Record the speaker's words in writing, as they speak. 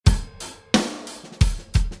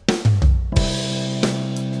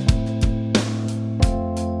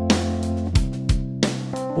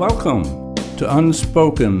Welcome to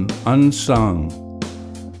Unspoken, Unsung,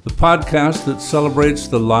 the podcast that celebrates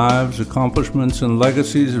the lives, accomplishments, and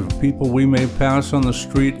legacies of people we may pass on the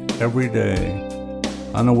street every day,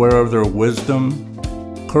 unaware of their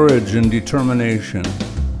wisdom, courage, and determination,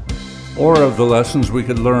 or of the lessons we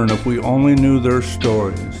could learn if we only knew their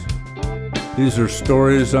stories. These are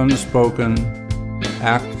stories unspoken,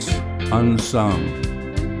 acts unsung.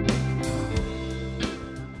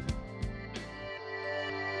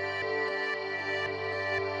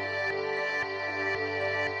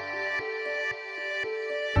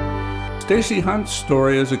 Stacy Hunt's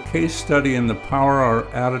story is a case study in the power our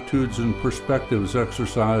attitudes and perspectives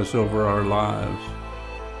exercise over our lives.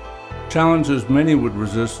 Challenges many would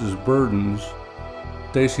resist as burdens,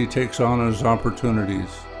 Stacy takes on as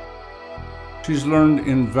opportunities. She's learned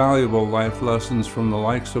invaluable life lessons from the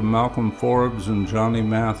likes of Malcolm Forbes and Johnny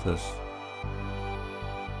Mathis.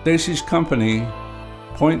 Stacy's company,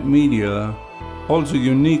 Point Media, holds a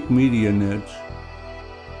unique media niche,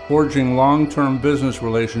 forging long-term business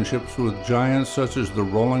relationships with giants such as the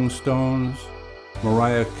Rolling Stones,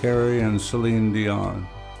 Mariah Carey, and Celine Dion.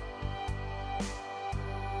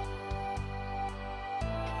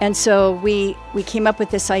 And so we came up with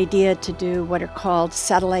this idea to do what are called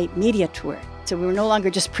satellite media tour. So we were no longer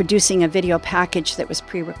just producing a video package that was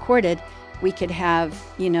pre-recorded. We could have,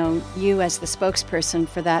 you as the spokesperson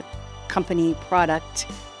for that company, product,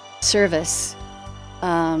 service,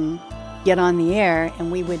 get on the air,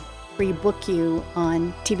 and we would pre-book you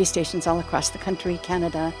on TV stations all across the country,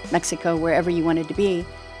 Canada, Mexico, wherever you wanted to be.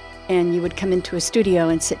 And you would come into a studio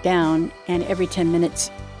and sit down, and every 10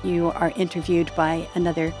 minutes you are interviewed by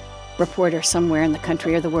another reporter somewhere in the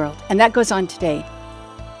country or the world. And that goes on today.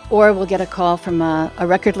 Or we'll get a call from a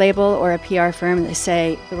record label or a PR firm, and they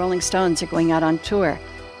say, the Rolling Stones are going out on tour.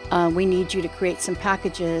 We need you to create some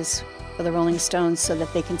packages for the Rolling Stones so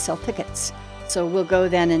that they can sell tickets. So we'll go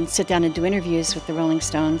then and sit down and do interviews with the Rolling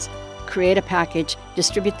Stones, create a package,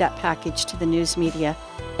 distribute that package to the news media,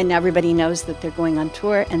 and now everybody knows that they're going on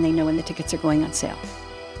tour and they know when the tickets are going on sale.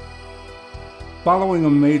 Following a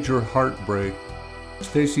major heartbreak,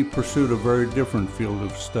 Stacy pursued a very different field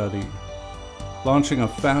of study, launching a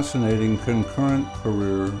fascinating concurrent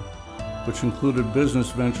career, which included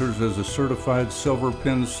business ventures as a certified silver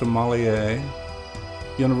pin sommelier,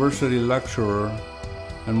 university lecturer,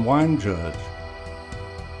 and wine judge.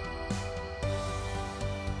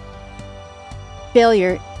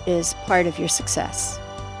 Failure is part of your success.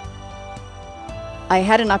 I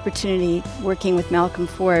had an opportunity working with Malcolm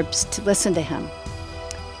Forbes to listen to him.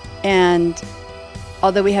 And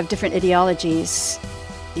although we have different ideologies,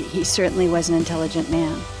 he certainly was an intelligent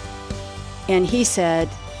man. And he said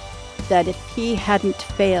that if he hadn't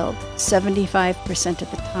failed 75%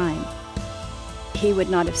 of the time, he would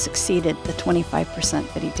not have succeeded the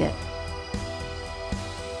 25% that he did.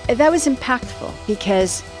 That was impactful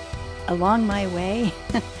because along my way,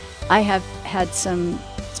 I have had some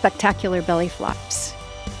spectacular belly flops.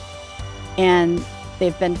 And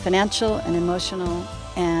they've been financial and emotional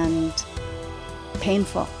and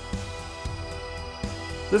painful.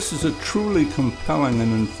 This is a truly compelling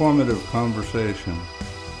and informative conversation.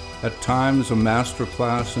 At times, a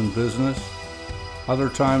masterclass in business, other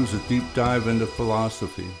times a deep dive into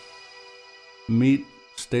philosophy. Meet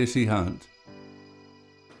Stacy Hunt.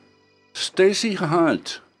 Stacy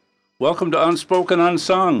Hunt, welcome to Unspoken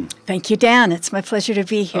Unsung. Thank you, Dan. It's my pleasure to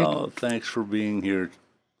be here. Oh, thanks for being here.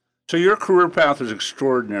 So your career path is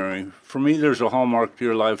extraordinary. For me, there's a hallmark to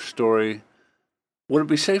your life story. Would it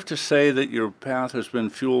be safe to say that your path has been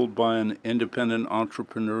fueled by an independent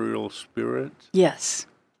entrepreneurial spirit? Yes.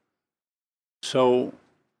 So,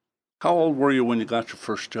 how old were you when you got your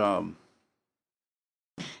first job?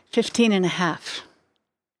 15 and a half.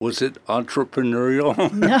 Was it entrepreneurial?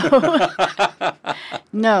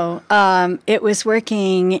 No. It was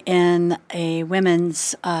working in a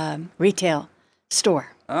women's retail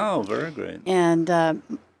store. Oh, very great. And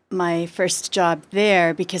my first job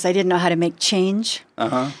there, because I didn't know how to make change.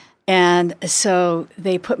 Uh-huh. And so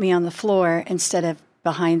they put me on the floor instead of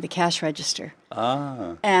behind the cash register.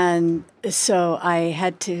 Ah. And so I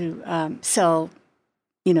had to sell,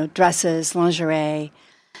 dresses, lingerie,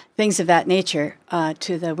 things of that nature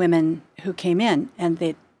to the women who came in. And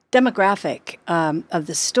the demographic of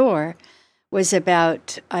the store was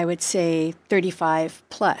about, I would say, 35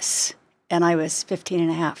 plus. And I was 15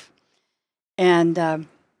 and a half. And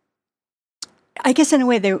I guess in a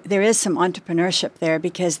way there is some entrepreneurship there,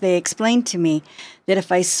 because they explained to me that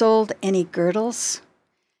if I sold any girdles,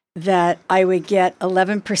 that I would get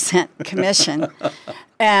 11% commission.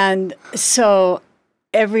 And so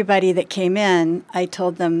everybody that came in, I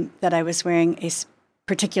told them that I was wearing a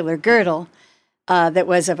particular girdle that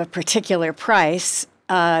was of a particular price,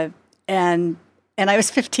 and I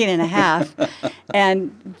was 15 and a half,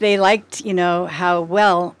 and they liked, how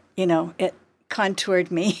well, it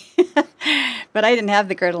contoured me. But I didn't have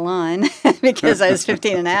the girdle on because I was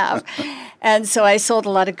 15 and a half. And so I sold a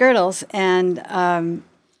lot of girdles. And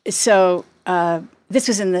this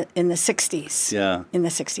was in the 60s. Yeah. In the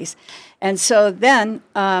 60s. And so then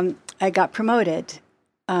I got promoted,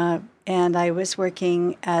 and I was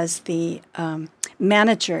working as the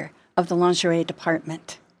manager of the lingerie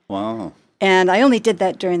department. Wow. And I only did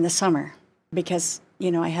that during the summer because,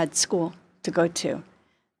 I had school to go to.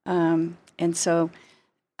 And so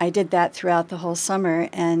I did that throughout the whole summer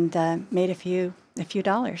and made a few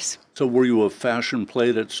dollars. So were you a fashion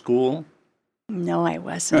plate at school? No, I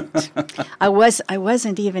wasn't. I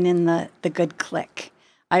wasn't even in the good clique.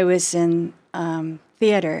 I was in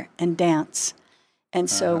theater and dance. And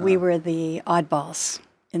so we were the oddballs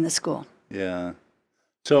in the school. Yeah.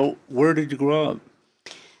 So where did you grow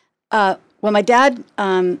up? Well, my dad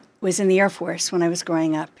was in the Air Force when I was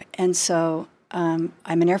growing up. And so I'm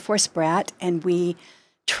an Air Force brat, and we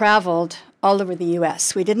traveled all over the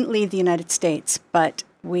U.S. We didn't leave the United States, but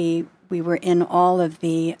we were in all of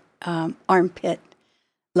the armpit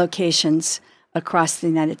locations across the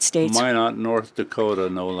United States. Minot, North Dakota,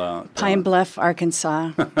 no doubt. Pine Bluff,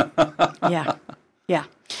 Arkansas. Yeah.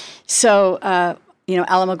 So,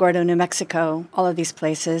 Alamogordo, New Mexico, all of these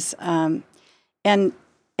places. And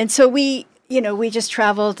so we just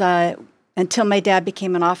traveled until my dad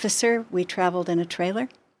became an officer. We traveled in a trailer.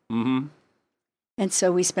 Mm-hmm. And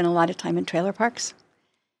so we spent a lot of time in trailer parks.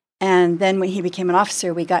 And then when he became an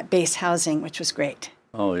officer, we got base housing, which was great.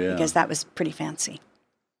 Oh, yeah. Because that was pretty fancy.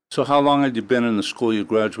 So how long had you been in the school you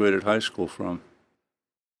graduated high school from?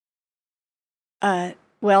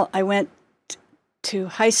 Well, I went to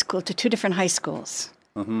high school, to two different high schools.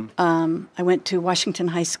 Mm-hmm. I went to Washington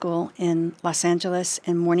High School in Los Angeles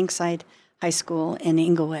and Morningside High School in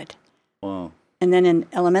Inglewood. Wow. And then in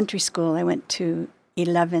elementary school, I went to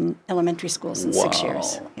 11 elementary schools in 6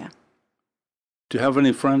 years. Yeah. Do you have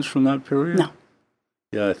any friends from that period? No.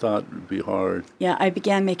 Yeah, I thought it would be hard. Yeah, I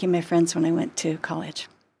began making my friends when I went to college.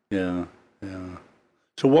 Yeah.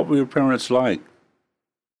 So what were your parents like?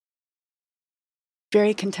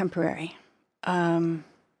 Very contemporary,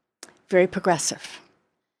 very progressive.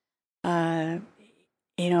 I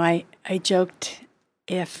joked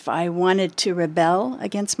if I wanted to rebel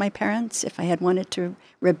against my parents, if I had wanted to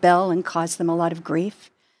rebel and cause them a lot of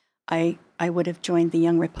grief, I would have joined the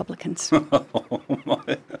Young Republicans. Oh,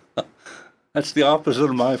 my. That's the opposite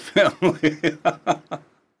of my family.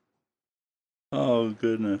 Oh,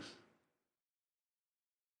 goodness.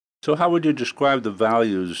 So how would you describe the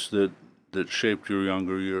values that shaped your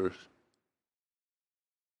younger years?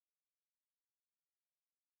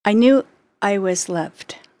 I knew I was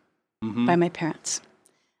loved Mm-hmm. by my parents.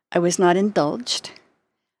 I was not indulged,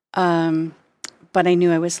 but I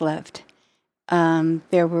knew I was loved.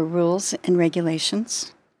 There were rules and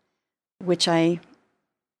regulations, which I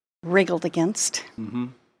wriggled against Mm-hmm.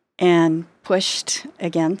 and pushed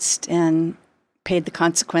against and paid the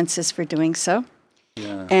consequences for doing so.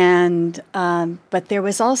 Yeah. And but there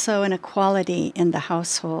was also an equality in the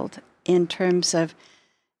household in terms of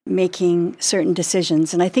making certain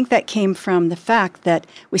decisions. And I think that came from the fact that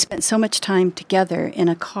we spent so much time together in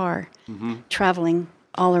a car, Mm-hmm. traveling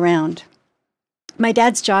all around. My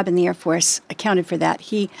dad's job in the Air Force accounted for that.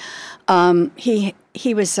 He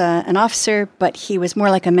was an officer, but he was more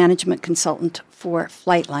like a management consultant for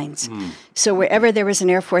flight lines. So wherever there was an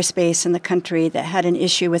Air Force base in the country that had an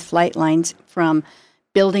issue with flight lines, from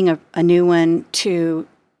building a new one to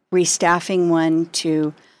restaffing one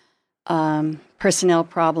to personnel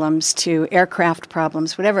problems to aircraft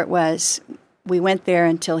problems, whatever it was, we went there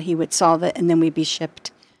until he would solve it, and then we'd be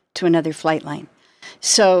shipped to another flight line.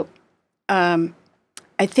 So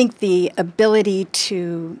I think the ability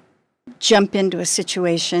to jump into a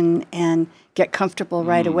situation and get comfortable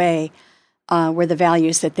right away were the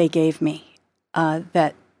values that they gave me,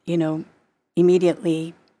 that,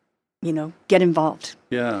 immediately, get involved.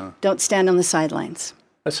 Yeah. Don't stand on the sidelines.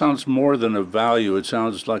 That sounds more than a value. It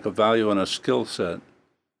sounds like a value and a skill set.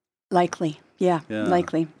 Likely. Yeah, Yeah.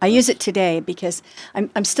 likely. I use it today because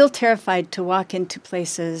I'm still terrified to walk into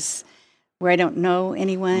places where I don't know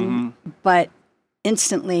anyone, but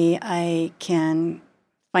instantly I can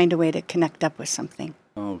find a way to connect up with something.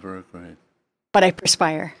 Oh, very great. But I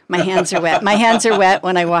perspire. My hands are wet. My hands are wet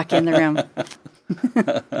when I walk in the room.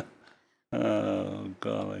 Oh,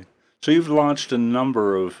 golly. So you've launched a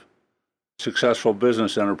number of successful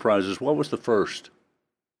business enterprises. What was the first?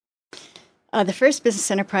 The first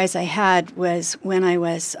business enterprise I had was when I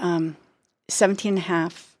was 17 and a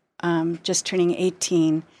half, just turning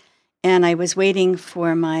 18. And I was waiting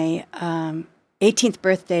for my 18th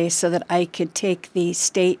birthday so that I could take the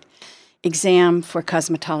state exam for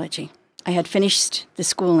cosmetology. I had finished the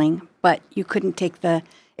schooling, but you couldn't take the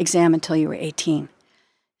exam until you were 18.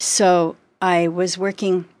 So I was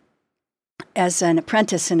working as an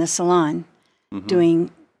apprentice in a salon,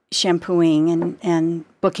 doing shampooing and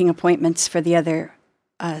booking appointments for the other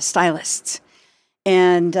stylists.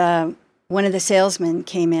 And one of the salesmen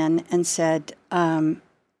came in and said,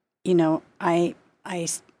 you know, I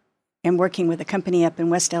am working with a company up in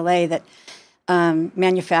West LA that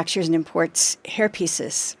manufactures and imports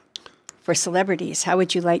hairpieces for celebrities. How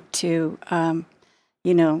would you like to,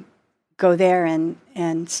 you know, go there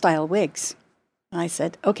and style wigs? And I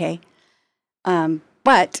said, okay.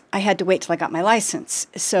 But I had to wait till I got my license.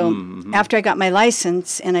 So after I got my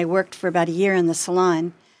license and I worked for about a year in the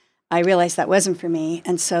salon, I realized that wasn't for me.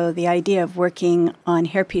 And so the idea of working on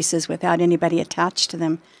hairpieces without anybody attached to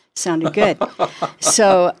them sounded good.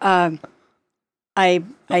 So I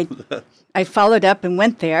followed up and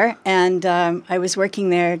went there, and I was working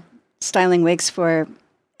there styling wigs for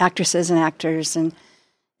actresses and actors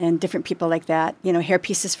and different people like that, you know,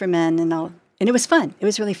 hairpieces for men and all. And it was fun. It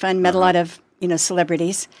was really fun. Met a lot of, you know,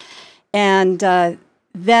 celebrities. And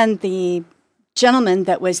then the gentleman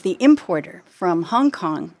that was the importer from Hong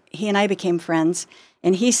Kong, he and I became friends.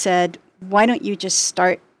 And he said, why don't you just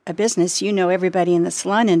start a business? You know everybody in the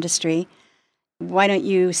salon industry. Why don't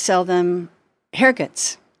you sell them hair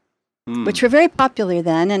goods? Which were very popular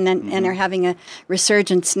then and are having a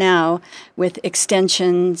resurgence now with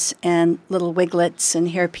extensions and little wiglets and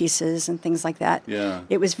hair pieces and things like that. Yeah.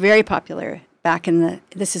 It was very popular back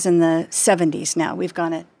this is in the 70s now. We've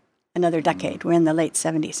gone another decade. We're in the late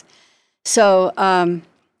 70s. So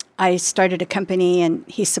I started a company, and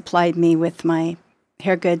he supplied me with my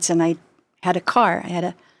hair goods, and I had a car. I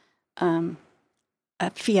had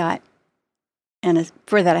a Fiat, and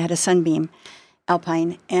for that I had a Sunbeam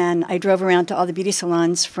Alpine, and I drove around to all the beauty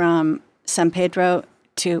salons from San Pedro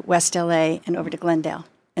to West LA and over to Glendale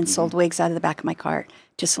and sold wigs out of the back of my car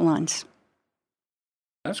to salons.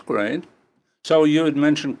 That's great. So you had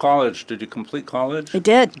mentioned college. Did you complete college? I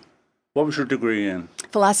did. What was your degree in?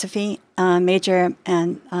 Philosophy, major,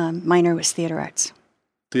 and minor was theater arts.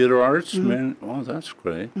 Theater arts? Man, oh, that's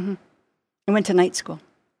great. I went to night school,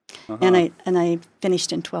 and I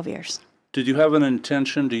finished in 12 years. Did you have an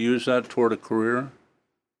intention to use that toward a career?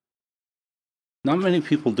 Not many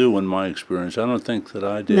people do, in my experience. I don't think that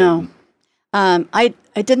I did. No. I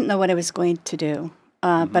didn't know what I was going to do,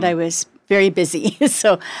 but I was very busy.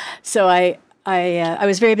 so I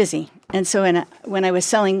was very busy. And so when I was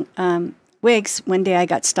selling wigs, one day I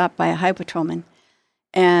got stopped by a highway patrolman,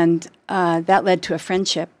 and that led to a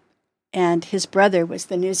friendship. And his brother was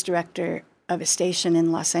the news director of a station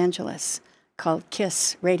in Los Angeles called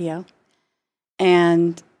KISS Radio.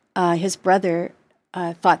 And his brother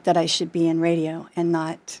thought that I should be in radio and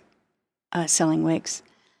not selling wigs.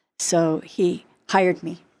 So he hired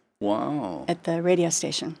me at the radio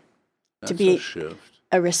station to be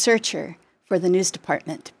a researcher for the news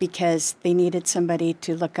department because they needed somebody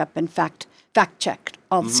to look up and fact check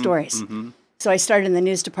all the stories. So I started in the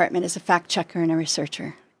news department as a fact checker and a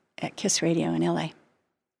researcher at KISS Radio in LA.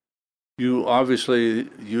 You obviously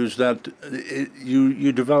used that.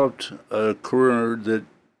 You developed a career that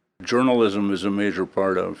journalism is a major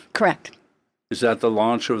part of. Correct. Is that the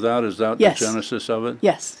launch of that? Is that the genesis of it?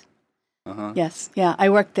 Yes. Yes. Yeah. I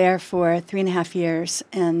worked there for 3.5 years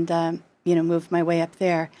and, moved my way up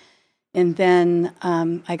there. And then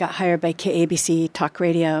I got hired by KABC Talk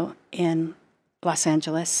Radio in Los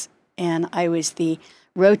Angeles. And I was the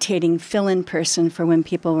rotating fill-in person for when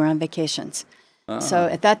people were on vacations. So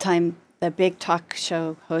at that time, the big talk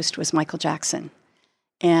show host was Michael Jackson.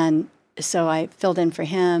 And so I filled in for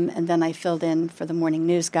him, and then I filled in for the morning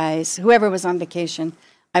news guys. Whoever was on vacation,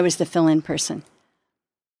 I was the fill-in person.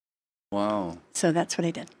 Wow. So that's what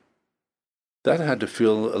I did. That had to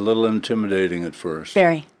feel a little intimidating at first.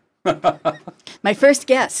 Very. My first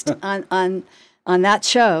guest on that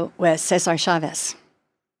show was Cesar Chavez.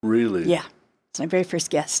 Really? Yeah. It's my very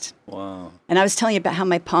first guest. Wow. And I was telling you about how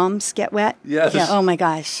my palms get wet. Yes. Yeah. Oh my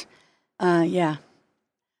gosh. Yeah.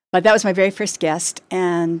 But that was my very first guest,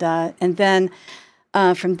 and then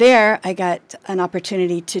from there I got an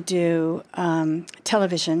opportunity to do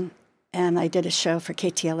television, and I did a show for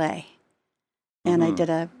KTLA, and I did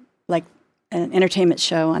an entertainment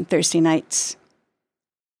show on Thursday nights,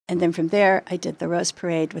 and then from there I did the Rose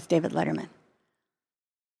Parade with David Letterman.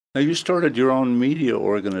 Now you started your own media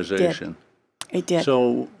organization. I did.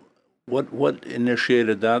 So What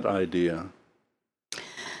initiated that idea?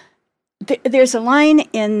 There's a line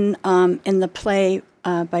in the play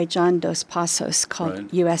by John Dos Passos called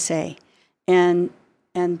Right. USA, and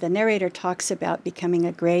the narrator talks about becoming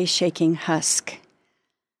a gray, shaking husk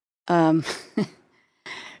when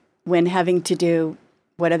having to do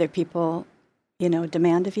what other people,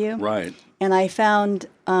 demand of you. Right. And I found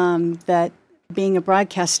that being a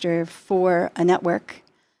broadcaster for a network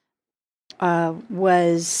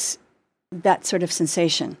was that sort of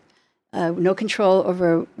sensation. No control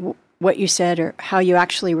over what you said or how you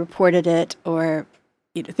actually reported it, or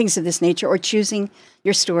things of this nature, or choosing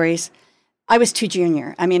your stories. I was too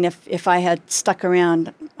junior. I mean, if I had stuck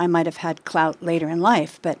around, I might have had clout later in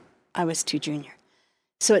life, but I was too junior.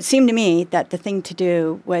 So it seemed to me that the thing to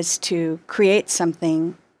do was to create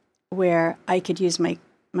something where I could use my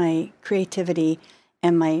creativity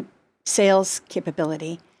and my sales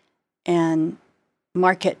capability and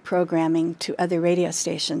market programming to other radio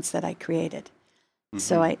stations that I created. Mm-hmm.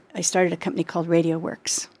 So I started a company called Radio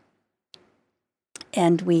Works.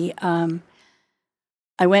 And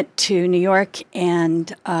I went to New York,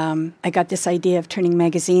 and I got this idea of turning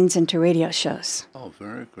magazines into radio shows. Oh,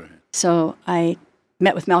 very great. So I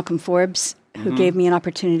met with Malcolm Forbes, who gave me an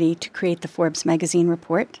opportunity to create the Forbes magazine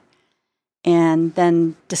report. And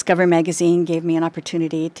then Discover Magazine gave me an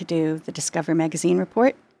opportunity to do the Discover Magazine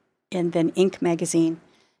report. And then Inc. Magazine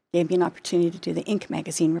gave me an opportunity to do the Inc.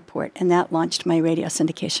 Magazine report. And that launched my radio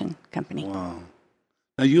syndication company. Wow.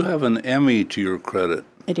 Now, you have an Emmy to your credit.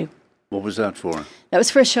 I do. What was that for? That was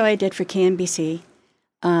for a show I did for KNBC.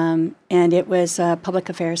 And it was a public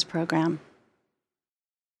affairs program.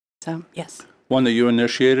 So, yes. One that you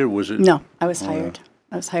initiated? Was it? No, I was hired.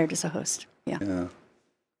 I was hired as a host. Yeah. Yeah.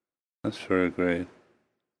 That's very great.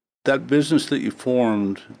 That business that you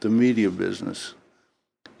formed, the media business,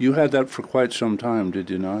 you had that for quite some time, did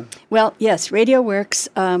you not? Well, yes. Radio Works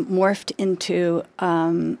morphed into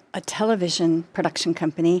a television production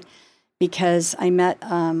company because I met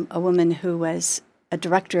a woman who was a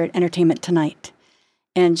director at Entertainment Tonight.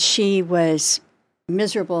 And she was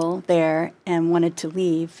miserable there and wanted to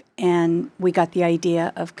leave. And we got the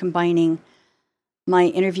idea of combining my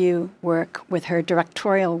interview work with her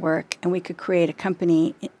directorial work, and we could create a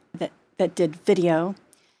company that did video,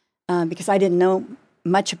 because I didn't know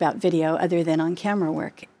much about video other than on-camera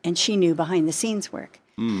work, and she knew behind-the-scenes work.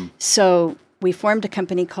 So we formed a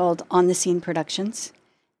company called On the Scene Productions,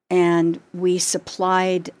 and we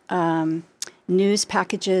supplied news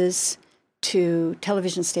packages to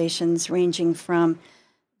television stations ranging from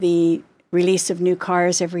the release of new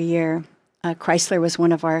cars every year. Chrysler was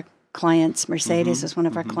one of our clients, Mercedes is one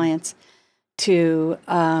of our clients, to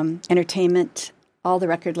entertainment, all the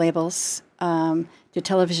record labels, to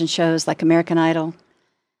television shows like American Idol,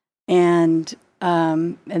 and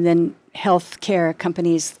then healthcare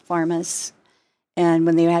companies, pharmas, and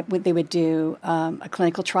when they would do a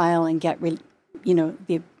clinical trial and get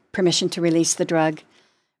the permission to release the drug,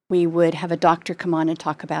 we would have a doctor come on and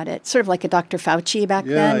talk about it, sort of like a Dr. Fauci back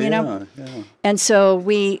then, Yeah. And so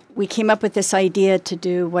we came up with this idea to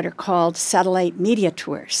do what are called satellite media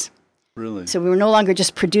tours. Really? So we were no longer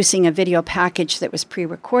just producing a video package that was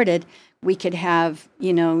pre-recorded. We could have,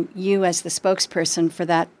 you as the spokesperson for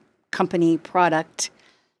that company, product,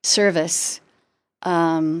 service,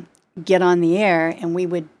 get on the air, and we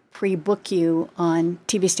would pre-book you on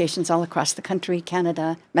TV stations all across the country,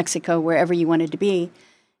 Canada, Mexico, wherever you wanted to be.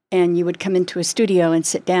 And you would come into a studio and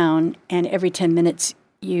sit down, and every 10 minutes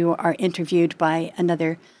you are interviewed by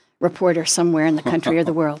another reporter somewhere in the country or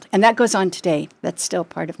the world. And that goes on today. That's still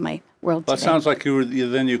part of my world today. That sounds like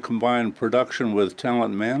you combined production with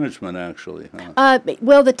talent management, actually. Huh?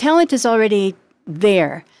 Well, the talent is already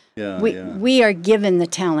there. Yeah, we are given the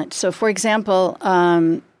talent. So, for example,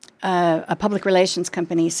 a public relations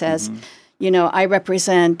company says, I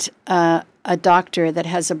represent a doctor that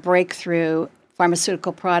has a breakthrough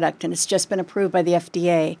pharmaceutical product, and it's just been approved by the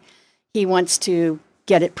FDA. He wants to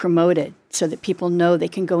get it promoted so that people know they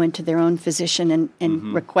can go into their own physician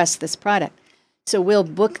and request this product. So we'll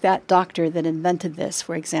book that doctor that invented this,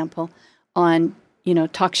 for example, on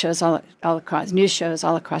talk shows all across, news shows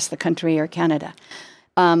all across the country or Canada.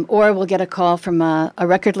 Or we'll get a call from a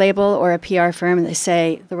record label or a PR firm, and they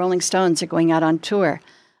say, the Rolling Stones are going out on tour.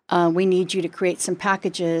 We need you to create some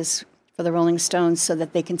packages for the Rolling Stones so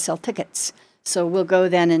that they can sell tickets. So we'll go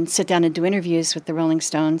then and sit down and do interviews with the Rolling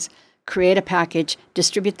Stones, create a package,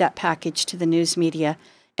 distribute that package to the news media,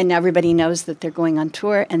 and now everybody knows that they're going on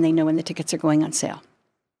tour, and they know when the tickets are going on sale.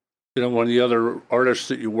 One of the other artists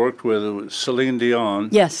that you worked with was Celine Dion.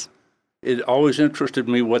 Yes. It always interested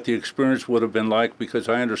me what the experience would have been like, because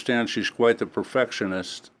I understand she's quite the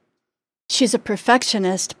perfectionist. She's a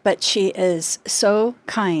perfectionist, but she is so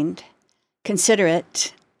kind,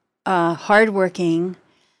 considerate, hardworking,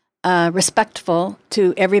 respectful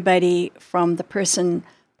to everybody, from the person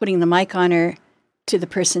putting the mic on her to the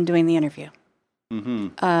person doing the interview.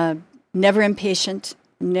 Mm-hmm. Never impatient,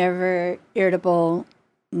 never irritable,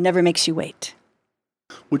 never makes you wait.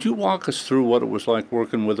 Would you walk us through what it was like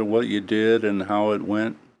working with her, what you did and how it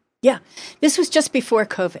went? Yeah, this was just before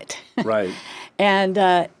COVID. Right.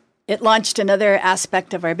 And it launched another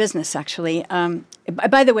aspect of our business, actually.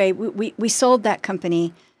 By the way, we sold that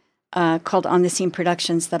company called On the Scene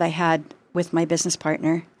Productions that I had with my business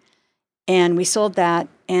partner. And we sold that,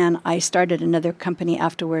 and I started another company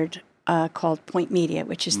afterward called Point Media,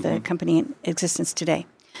 which is the company in existence today.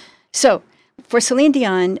 So for Celine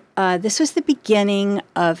Dion, this was the beginning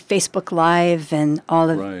of Facebook Live and all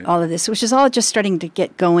of this, which is all just starting to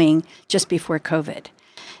get going just before COVID.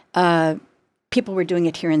 People were doing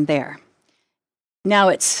it here and there. Now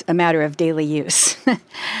it's a matter of daily use.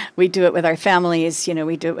 We do it with our families,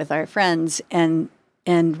 we do it with our friends, and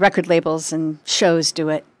record labels and shows do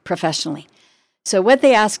it professionally. So what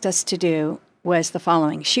they asked us to do was the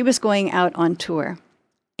following. She was going out on tour,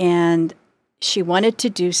 and she wanted to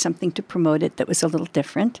do something to promote it that was a little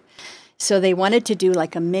different. So they wanted to do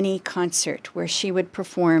like a mini concert where she would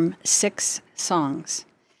perform 6 songs.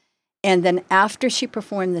 And then after she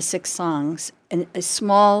performed the 6 songs, a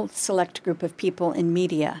small select group of people in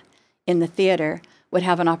media in the theater would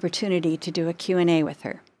have an opportunity to do a Q&A with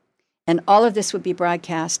her. And all of this would be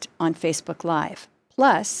broadcast on Facebook Live.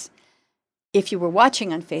 Plus, if you were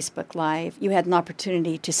watching on Facebook Live, you had an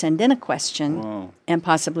opportunity to send in a question and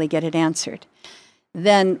possibly get it answered.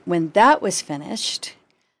 Then when that was finished,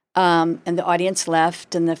 and the audience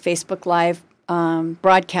left and the Facebook Live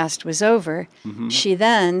broadcast was over, she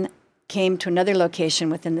then came to another location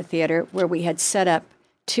within the theater where we had set up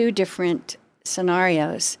 2 different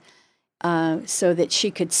scenarios so that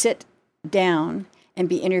she could sit down and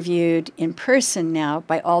be interviewed in person now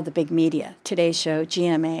by all the big media, Today Show,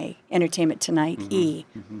 GMA, Entertainment Tonight, E!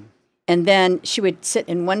 And then she would sit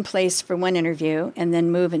in one place for one interview and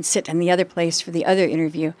then move and sit in the other place for the other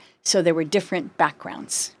interview. So there were different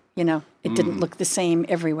backgrounds, It didn't look the same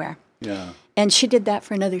everywhere. Yeah. And she did that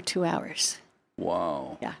for another 2 hours.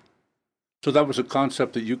 Wow. Yeah. So that was a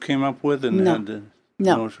concept that you came up with? And No. had to,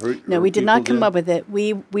 No, we did not come up with it.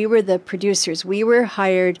 We were the producers. We were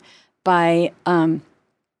hired by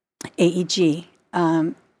AEG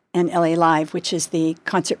and LA Live, which is the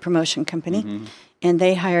concert promotion company. And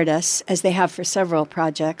they hired us, as they have for several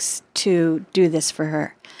projects, to do this for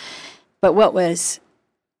her. But what was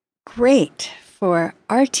great for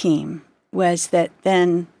our team was that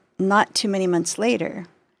then, not too many months later,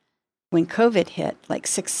 when COVID hit, like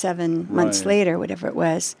 6-7 months later, whatever it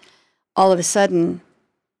was, all of a sudden,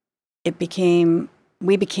 we became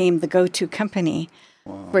the go-to company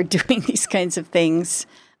for doing these kinds of things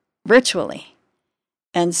virtually.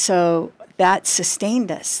 And so that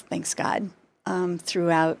sustained us, thanks God,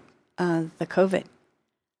 throughout the COVID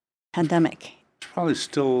pandemic. It's probably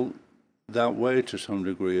still that way to some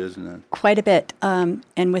degree, isn't it? Quite a bit.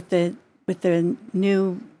 And with the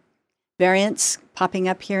new variants popping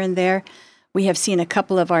up here and there, we have seen a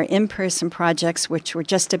couple of our in-person projects, which were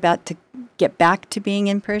just about to get back to being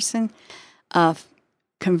in person,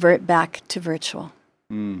 convert back to virtual.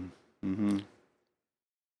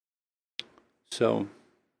 So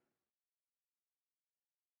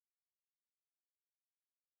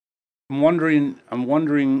I'm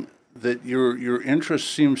wondering that your interests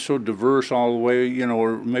seem so diverse all the way,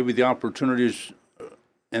 or maybe the opportunities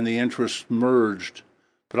and the interests merged,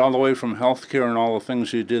 but all the way from healthcare and all the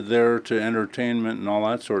things you did there to entertainment and all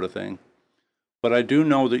that sort of thing. But I do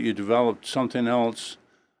know that you developed something else,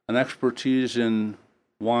 an expertise in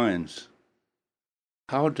wines.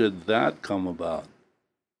 How did that come about?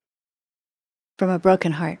 From a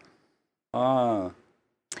broken heart.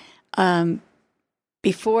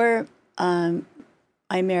 Before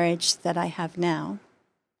my marriage that I have now,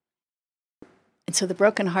 and so the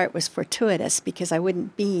broken heart was fortuitous because I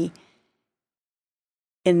wouldn't be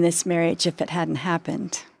in this marriage if it hadn't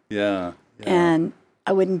happened. Yeah. And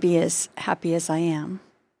I wouldn't be as happy as I am.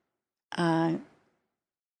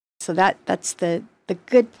 So that's the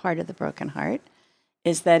good part of the broken heart,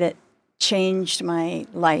 is that it changed my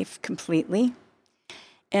life completely.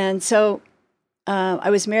 And so I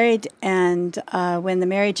was married, and when the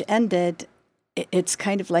marriage ended, it's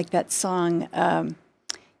kind of like that song,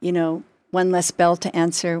 one less bell to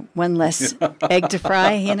answer, one less egg to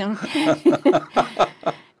fry,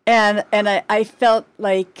 And I felt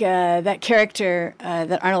like that character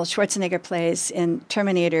that Arnold Schwarzenegger plays in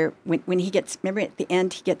Terminator, when he gets, remember at the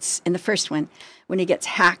end, he gets, in the first one, when he gets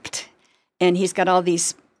hacked and he's got all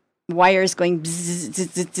these wires going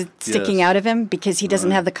sticking out of him because he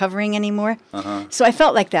doesn't have the covering anymore. So I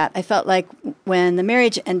felt like that. I felt like when the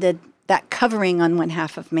marriage ended, that covering on one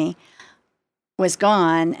half of me was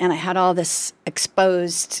gone, and I had all this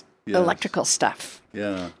exposed electrical stuff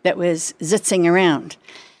that was zitzing around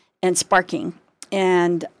and sparking.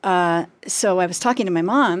 And so I was talking to my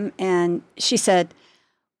mom, and she said,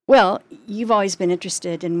 well, you've always been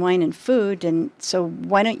interested in wine and food, and so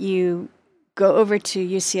why don't you go over to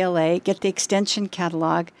UCLA, get the extension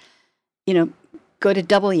catalog, go to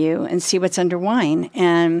W and see what's under wine,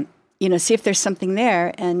 and, see if there's something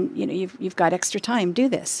there, and, you've got extra time, do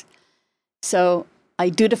this. So I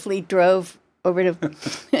dutifully drove over to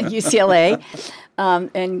UCLA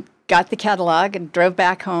and got the catalog and drove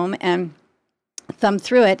back home and thumbed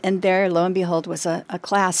through it. And there, lo and behold, was a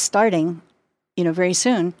class starting, very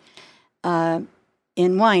soon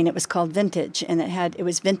in wine. It was called Vintage, and it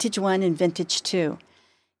was Vintage 1 and Vintage 2.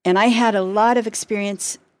 And I had a lot of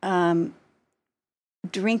experience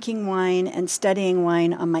drinking wine and studying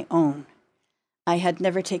wine on my own. I had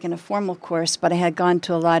never taken a formal course, but I had gone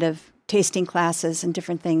to a lot of tasting classes and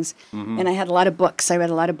different things. And I had a lot of books. I read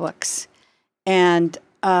a lot of books. And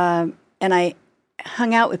I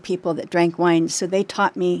hung out with people that drank wine, so they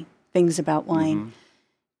taught me things about wine.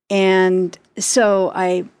 And so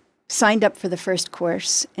I signed up for the first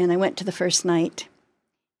course, and I went to the first night.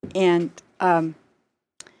 And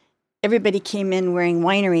everybody came in wearing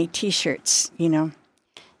winery T-shirts,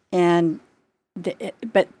 and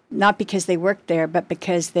but not because they worked there, but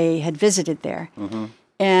because they had visited there.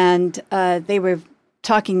 And they were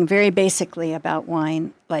talking very basically about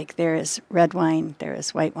wine, like there is red wine, there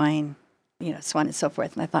is white wine, so on and so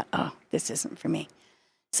forth. And I thought, oh, this isn't for me.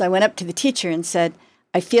 So I went up to the teacher and said,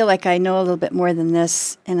 I feel like I know a little bit more than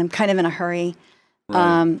this, and I'm kind of in a hurry.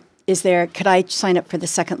 Right. Could I sign up for the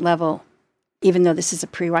second level, even though this is a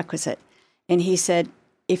prerequisite? And he said,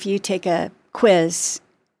 if you take a quiz,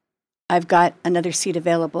 I've got another seat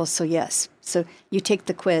available, so yes. So you take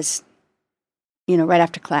the quiz, right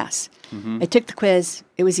after class. I took the quiz.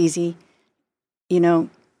 It was easy.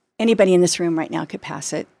 Anybody in this room right now could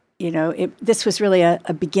pass it. This was really a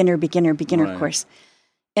beginner right. course.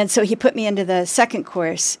 And so he put me into the second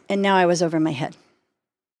course, and now I was over my head.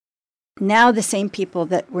 Now the same people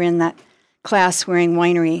that were in that class wearing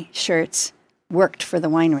winery shirts worked for the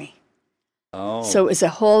winery. Oh. So it was a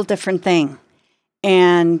whole different thing.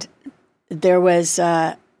 And there was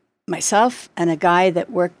myself and a guy that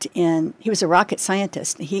worked he was a rocket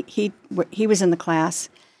scientist. He was in the class,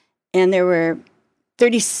 and there were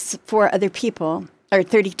 34 other people, or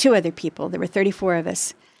 32 other people. There were 34 of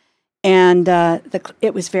us. And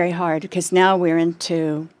it was very hard because now we're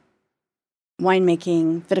into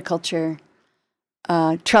winemaking, viticulture,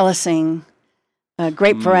 trellising,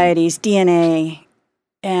 grape varieties, DNA.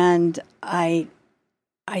 And I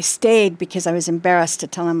stayed because I was embarrassed to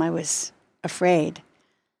tell him I was afraid.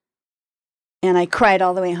 And I cried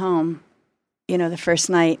all the way home, the first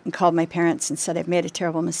night, and called my parents and said, I've made a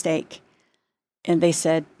terrible mistake. And they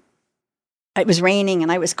said, it was raining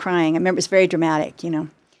and I was crying. I remember it was very dramatic,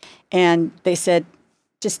 And they said,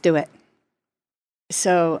 just do it.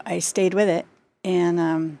 So I stayed with it.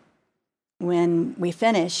 And when we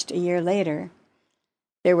finished a year later,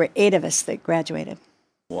 there were 8 of us that graduated.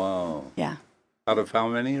 Wow. Yeah. Out of how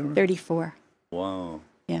many? 34. Wow.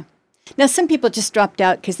 Yeah. Now, some people just dropped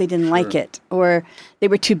out because they didn't like it, or they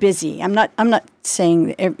were too busy. I'm not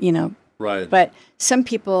saying, Right. But some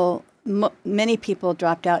people, many people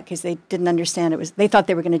dropped out because they didn't understand they thought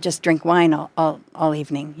they were going to just drink wine all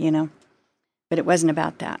evening, But it wasn't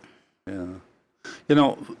about that. Yeah.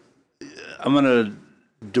 I'm going to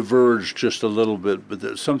diverge just a little bit, but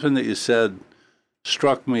there's something that you said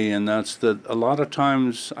struck me, and that's that a lot of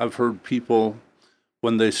times I've heard people,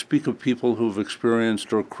 when they speak of people who've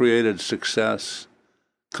experienced or created success,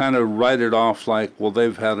 kind of write it off like, well,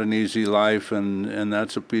 they've had an easy life and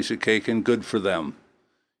that's a piece of cake and good for them,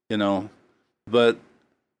 But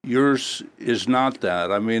yours is not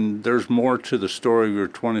that. I mean, there's more to the story of your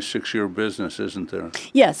 26-year business, isn't there?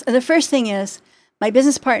 Yes. And the first thing is, my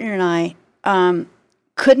business partner and I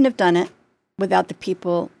couldn't have done it without the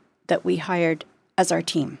people that we hired as our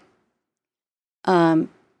team.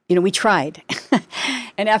 We tried.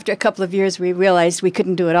 And after a couple of years, we realized we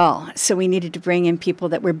couldn't do it all. So we needed to bring in people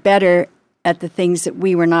that were better at the things that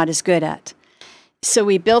we were not as good at. So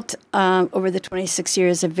we built, over the 26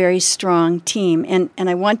 years, a very strong team. And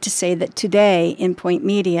I want to say that today in Point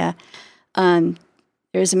Media,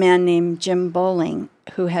 there's a man named Jim Bowling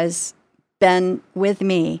who has been with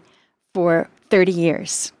me for 30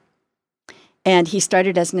 years. And he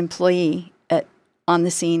started as an employee at On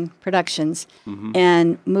the Scene Productions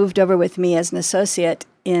and moved over with me as an associate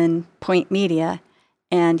in Point Media.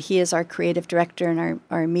 And he is our creative director and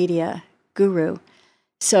our media guru.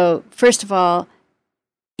 So first of all,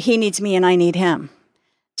 he needs me and I need him.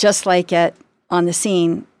 Just like at On the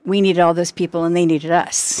Scene, we needed all those people and they needed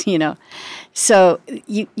us, you know. So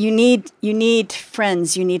you need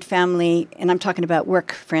friends, you need family, and I'm talking about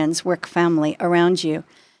work friends, work family around you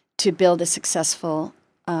to build a successful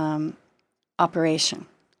operation.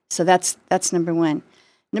 So that's number one.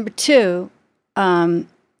 Number two,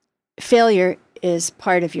 failure is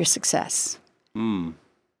part of your success.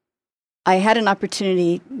 I had an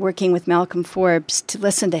opportunity working with Malcolm Forbes to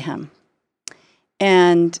listen to him.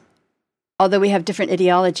 And although we have different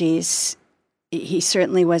ideologies, he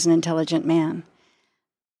certainly was an intelligent man.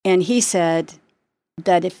 And he said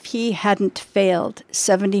that if he hadn't failed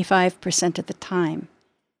 75% of the time,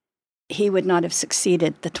 he would not have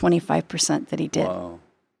succeeded the 25% that he did. Wow.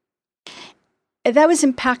 That was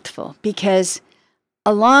impactful because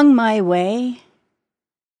along my way,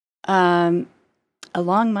 I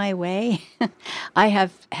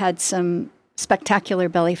have had some spectacular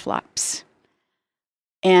belly flops.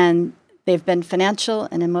 And they've been financial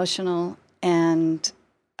and emotional and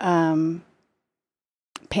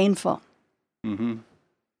painful.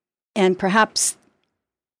 And perhaps,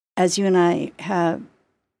 as you and I have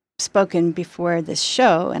spoken before this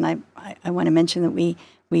show, and I want to mention that we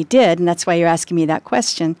did, and that's why you're asking me that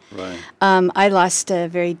question. Right. I lost a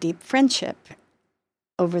very deep friendship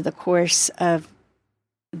over the course of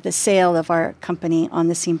the sale of our company On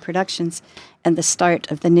the Scene Productions and the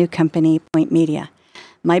start of the new company, Point Media.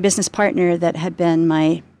 My business partner that had been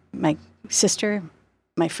my sister,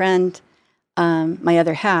 my friend, my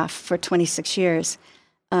other half for 26 years,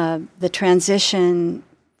 the transition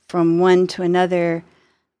from one to another,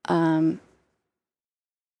 the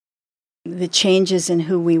changes in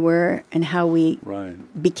who we were and how we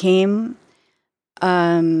became,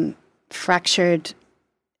 fractured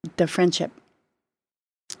the friendship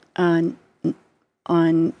on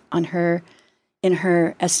her, in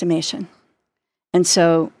her estimation. And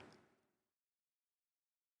so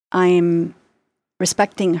I'm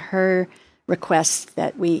respecting her request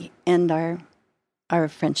that we end our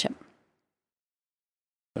friendship.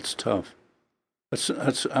 That's tough.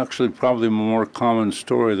 That's actually probably a more common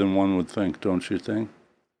story than one would think, don't you think?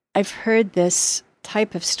 I've heard this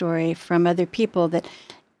type of story from other people that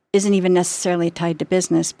isn't even necessarily tied to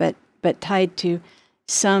business, but tied to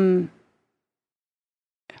some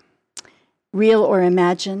real or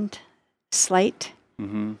imagined slight,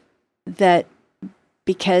 that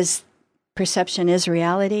because perception is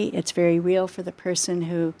reality, it's very real for the person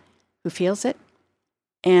who feels it,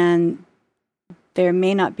 and there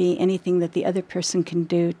may not be anything that the other person can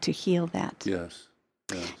do to heal that. Yes.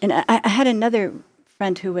 And I had another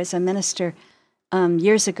friend who was a minister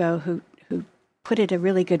years ago who put it a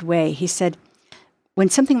really good way. He said, when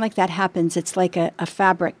something like that happens, it's like a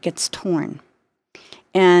fabric gets torn.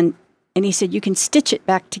 And he said, you can stitch it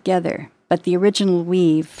back together, but the original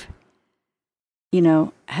weave,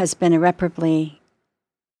 has been irreparably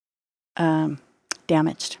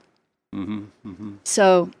damaged.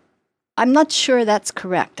 So I'm not sure that's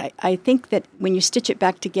correct. I think that when you stitch it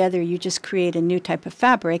back together, you just create a new type of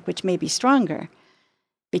fabric, which may be stronger,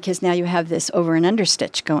 because now you have this over and under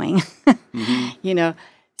stitch going,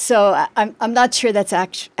 So I'm not sure that's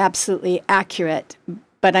absolutely accurate,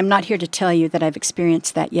 but I'm not here to tell you that I've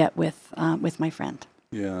experienced that yet with my friend.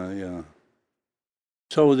 Yeah.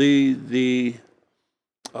 So the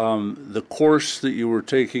course that you were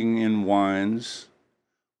taking in wines,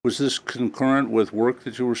 was this concurrent with work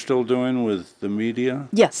that you were still doing with the media?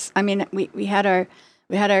 Yes, I mean we had our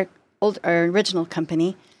original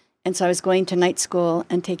company, and so I was going to night school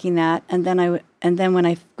and taking that, and then when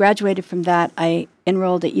I graduated from that, I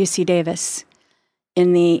enrolled at UC Davis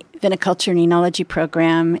in the viniculture and enology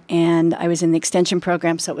program, and I was in the extension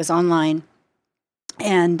program, so it was online,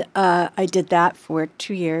 and I did that for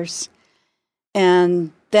 2 years,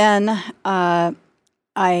 and then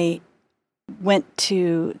I went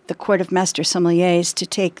to the Court of Master Sommeliers to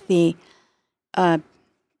take the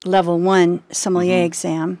level 1 sommelier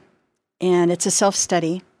exam, and it's a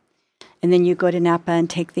self-study, and then you go to Napa and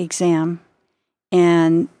take the exam,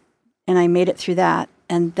 and I made it through that,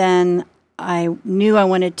 and then I knew I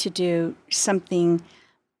wanted to do something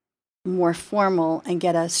more formal and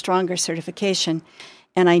get a stronger certification,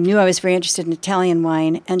 and I knew I was very interested in Italian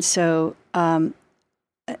wine, and so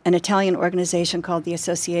an Italian organization called the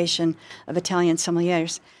Association of Italian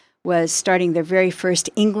Sommeliers was starting their very first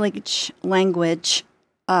English language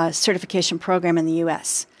certification program in the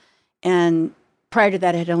U.S. And prior to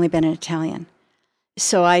that, it had only been in Italian.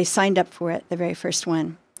 So I signed up for it, the very first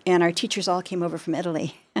one. And our teachers all came over from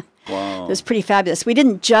Italy. Wow. It was pretty fabulous. We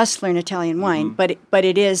didn't just learn Italian wine, but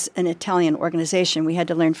it is an Italian organization. We had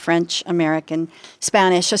to learn French, American,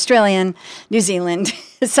 Spanish, Australian, New Zealand,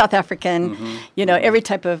 South African, every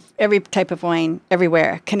type of wine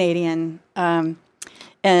everywhere, Canadian, and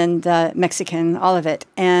Mexican, all of it.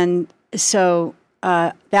 And so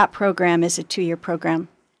that program is a 2-year program.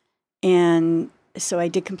 And so I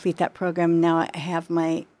did complete that program. Now I have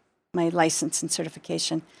my license and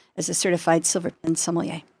certification as a certified Silverton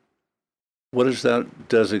sommelier. What does that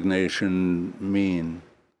designation mean?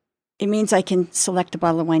 It means I can select a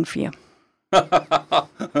bottle of wine for you.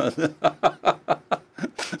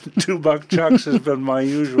 $2 chucks has been my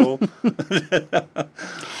usual.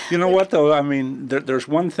 You know what, though? I mean, there's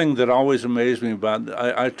one thing that always amazed me about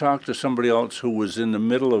I talked to somebody else who was in the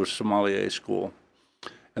middle of sommelier school,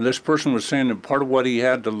 and this person was saying that part of what he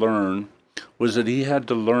had to learn was that he had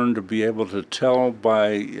to learn to be able to tell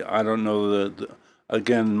by, I don't know,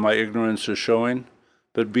 again, my ignorance is showing,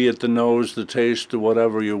 but be it the nose, the taste, or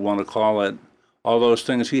whatever you want to call it, all those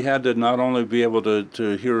things. He had to not only be able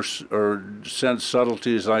to hear or sense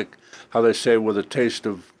subtleties like how they say with a taste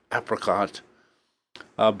of apricot,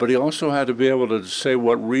 but he also had to be able to say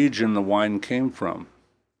what region the wine came from,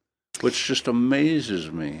 which just amazes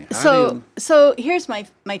me. So here's my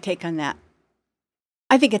take on that.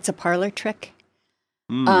 I think it's a parlor trick.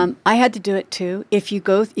 I had to do it too. If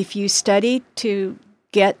you study to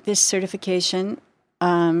get this certification,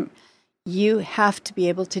 you have to be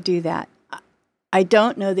able to do that. I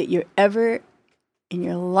don't know that you're ever in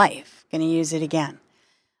your life going to use it again.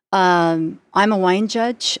 I'm a wine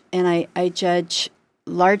judge, and I judge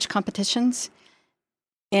large competitions,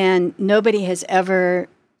 and nobody has ever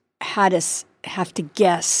had us have to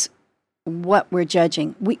guess what we're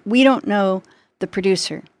judging. We don't know the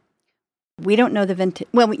producer. We don't know the vintage.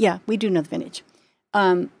 Well, we do know the vintage.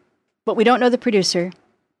 But we don't know the producer.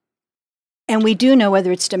 And we do know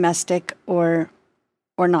whether it's domestic or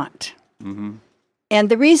not. Mm-hmm. And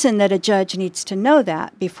the reason that a judge needs to know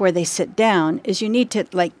that before they sit down is you need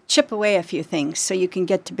to chip away a few things so you can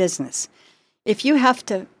get to business. If you have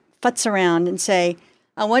to futz around and say,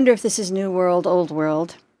 I wonder if this is New World, Old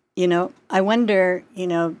World, I wonder,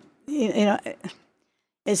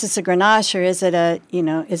 is this a Grenache or is it a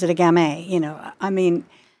Gamay? I mean,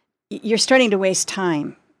 you're starting to waste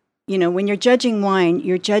time. When you're judging wine,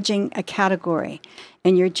 you're judging a category,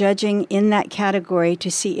 and you're judging in that category to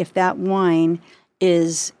see if that wine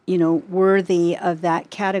is, worthy of that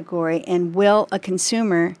category, and will a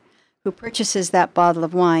consumer who purchases that bottle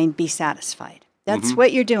of wine be satisfied? That's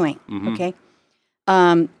what you're doing, okay?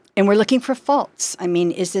 And we're looking for faults. I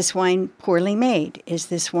mean, is this wine poorly made? Is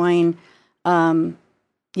this wine...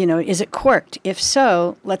 is it corked? If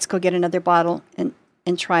so, let's go get another bottle and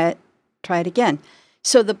try it again.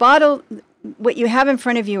 So the bottle, what you have in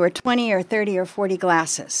front of you are 20 or 30 or 40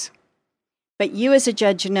 glasses. But you as a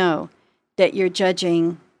judge know that you're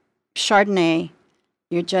judging Chardonnay,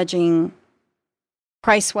 you're judging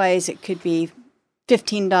price-wise, it could be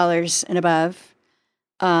 $15 and above,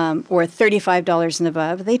 or $35 and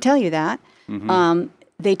above. They tell you that.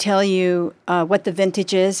 They tell you what the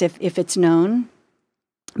vintage is if it's known.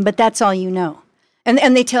 But that's all you know,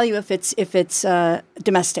 and they tell you if it's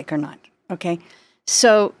domestic or not. Okay,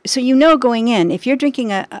 so going in, if you're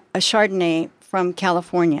drinking a Chardonnay from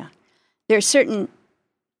California, there are certain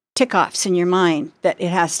tick-offs in your mind that it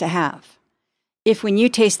has to have. If when you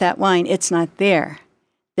taste that wine, it's not there,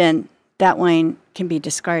 then that wine can be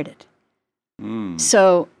discarded.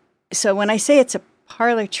 So when I say it's a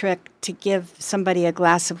parlor trick to give somebody a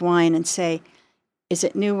glass of wine and say, is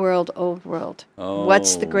it New World, Old World? Oh.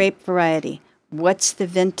 What's the grape variety? What's the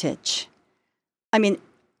vintage? I mean,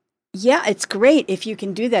 yeah, it's great if you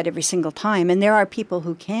can do that every single time, and there are people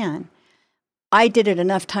who can. I did it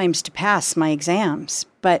enough times to pass my exams,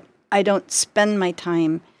 but I don't spend my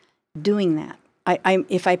time doing that.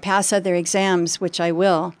 If I pass other exams, which I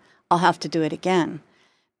will, I'll have to do it again.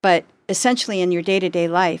 But essentially in your day-to-day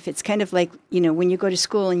life, it's kind of like, when you go to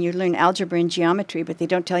school and you learn algebra and geometry, but they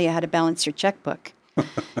don't tell you how to balance your checkbook.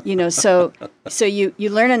 So you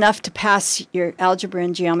learn enough to pass your algebra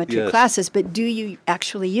and geometry classes, but do you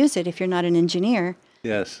actually use it if you're not an engineer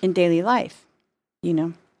in daily life?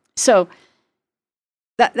 So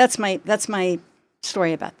that's my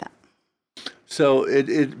story about that. So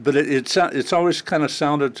it's always kind of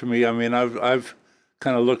sounded to me. I mean, I've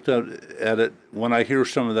kind of looked at it, when I hear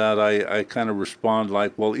some of that, I kind of respond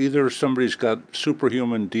like, well, either somebody's got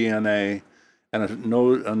superhuman DNA and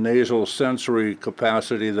a nasal sensory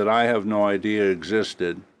capacity that I have no idea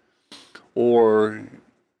existed, or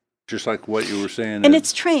just like what you were saying. And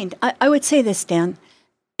it's trained. I would say this, Dan.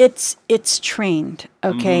 It's trained,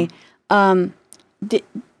 okay?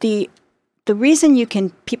 The reason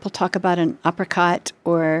people talk about an apricot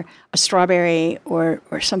or a strawberry or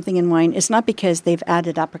something in wine is not because they've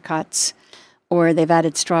added apricots or they've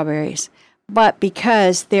added strawberries, but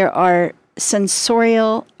because there are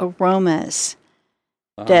sensorial aromas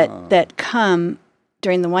that come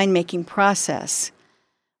during the winemaking process,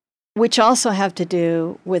 which also have to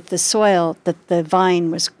do with the soil that the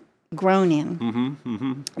vine was grown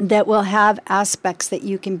in, that will have aspects that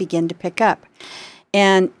you can begin to pick up.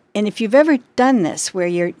 And if you've ever done this, where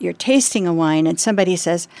you're tasting a wine and somebody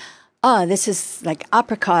says, "Oh, this is like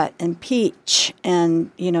apricot and peach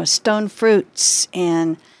and stone fruits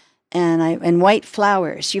and white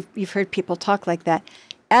flowers," you've heard people talk like that.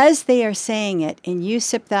 As they are saying it, and you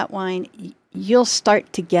sip that wine, you'll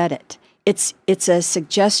start to get it. It's a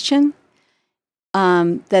suggestion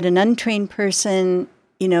that an untrained person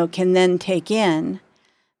can then take in.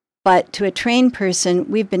 But to a trained person,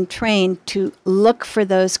 we've been trained to look for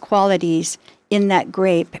those qualities in that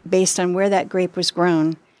grape based on where that grape was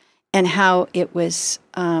grown and how it was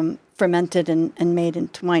fermented and made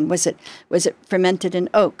into wine. Was it fermented in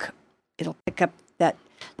oak? It'll pick up that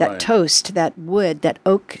right. Toast, that wood, that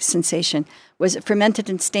oak sensation. Was it fermented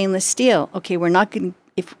in stainless steel? Okay, we're not going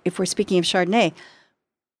to, if we're speaking of Chardonnay,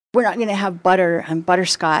 we're not going to have butter and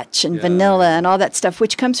butterscotch and vanilla and all that stuff,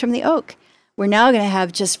 which comes from the oak. We're now going to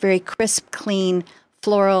have just very crisp, clean,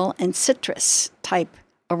 floral and citrus type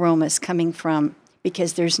aromas coming from,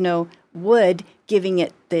 because there's no wood giving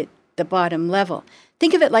it the bottom level.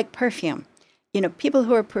 Think of it like perfume. People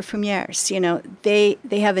who are perfumiers,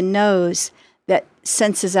 they have a nose that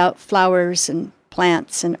senses out flowers and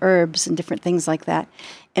plants and herbs and different things like that,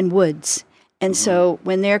 and woods. And so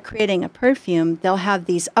when they're creating a perfume, they'll have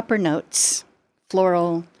these upper notes,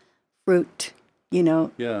 floral, fruit,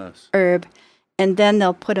 herb, and then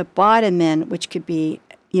they'll put a bottom in, which could be,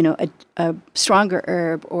 a stronger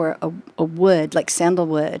herb or a wood like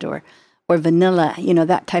sandalwood or vanilla,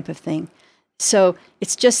 that type of thing. So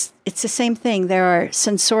it's the same thing. There are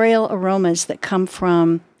sensorial aromas that come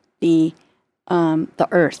from the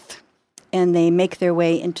earth, and they make their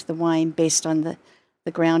way into the wine based on the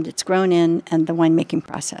ground it's grown in and the winemaking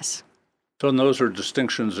process. So those are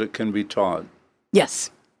distinctions that can be taught. Yes.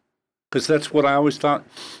 Because that's what I always thought.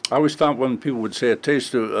 I always thought when people would say it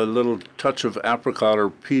tastes a little touch of apricot or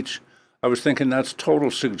peach, I was thinking that's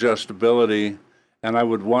total suggestibility, and I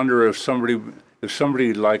would wonder if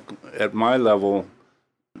somebody like at my level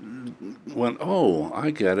went, "Oh,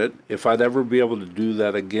 I get it." If I'd ever be able to do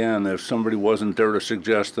that again, if somebody wasn't there to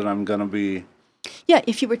suggest that I'm going to be. Yeah,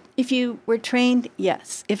 if you were trained,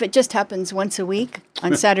 yes. If it just happens once a week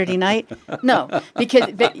on Saturday night, no, because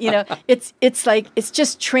it's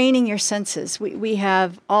just training your senses. We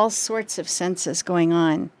have all sorts of senses going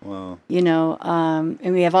on. Wow.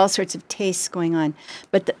 And we have all sorts of tastes going on.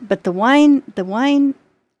 But the wine,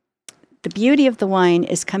 the beauty of the wine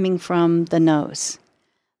is coming from the nose.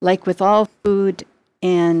 Like with all food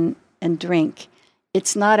and drink,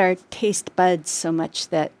 it's not our taste buds so much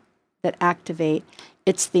that activate.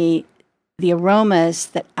 It's the aromas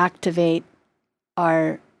that activate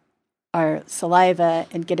our saliva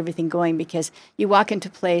and get everything going, because you walk into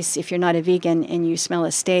a place, if you're not a vegan, and you smell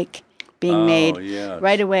a steak being made, yes.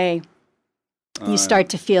 right away you start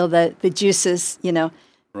to feel the juices,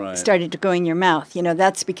 right. started to go in your mouth.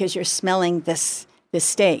 That's because you're smelling this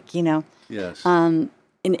steak, Yes.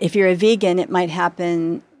 And if you're a vegan, it might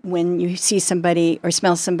happen when you see somebody or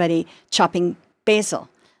smell somebody chopping basil.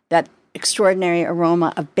 That extraordinary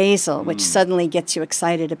aroma of basil, which suddenly gets you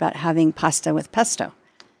excited about having pasta with pesto,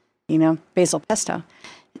 basil pesto.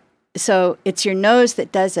 So it's your nose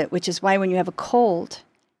that does it, which is why when you have a cold,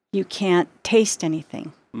 you can't taste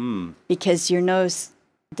anything, because your nose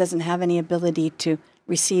doesn't have any ability to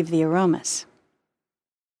receive the aromas.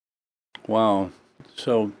 Wow.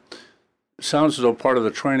 So sounds as though part of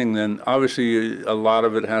the training then, obviously a lot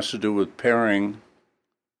of it has to do with pairing,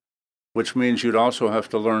 which means you'd also have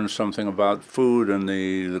to learn something about food and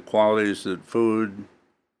the qualities that food.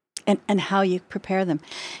 And how you prepare them.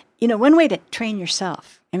 One way to train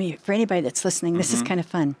yourself, for anybody that's listening, this is kind of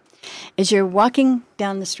fun, is you're walking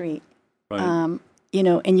down the street, right.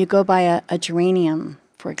 and you go by a geranium,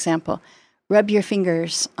 for example. Rub your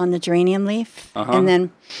fingers on the geranium leaf, and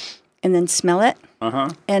then smell it,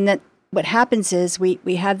 and what happens is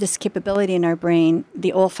we have this capability in our brain,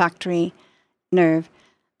 the olfactory nerve,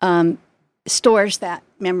 stores that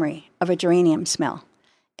memory of a geranium smell.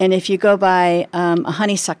 And if you go by a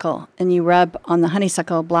honeysuckle and you rub on the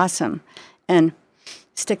honeysuckle blossom and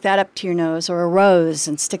stick that up to your nose, or a rose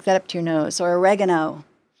and stick that up to your nose, or oregano,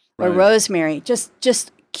 or rosemary, just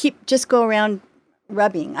go around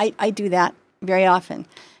rubbing. I do that very often,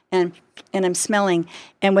 and I'm smelling.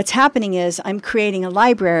 And what's happening is I'm creating a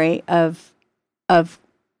library of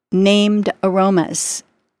named aromas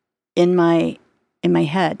in my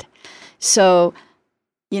head. So,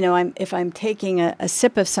 if I'm taking a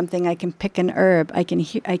sip of something, I can pick an herb. I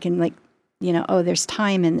can like, oh, there's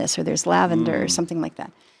thyme in this, or there's lavender, or something like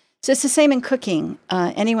that. So it's the same in cooking.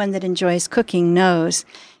 Anyone that enjoys cooking knows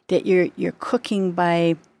that you're cooking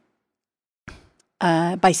by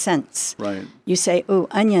sense. Right. You say,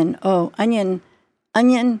 onion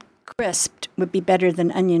crisped would be better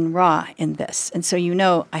than onion raw in this. And so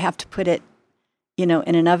I have to put it, in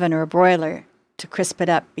an oven or a broiler to crisp it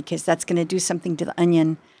up, because that's going to do something to the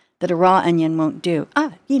onion that a raw onion won't do.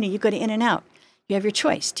 You go to In-N-Out. You have your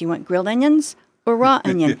choice. Do you want grilled onions or raw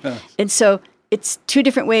onion? Yes. And so it's two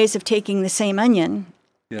different ways of taking the same onion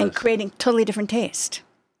and creating totally different taste.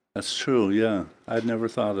 That's true, yeah. I'd never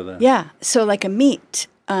thought of that. Yeah. So like a meat,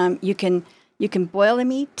 you can boil a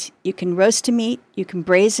meat, you can roast a meat, you can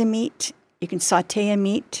braise a meat, you can saute a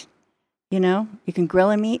meat, you can grill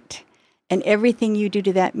a meat. And everything you do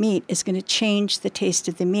to that meat is going to change the taste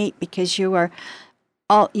of the meat, because you are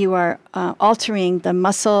altering the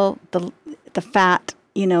muscle, the fat,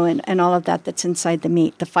 and all of that that's inside the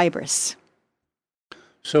meat, the fibrous.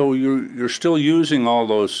 So you're still using all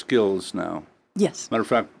those skills now? Yes. Matter of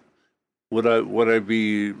fact, would I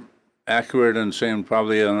be accurate in saying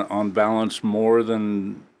probably on balance more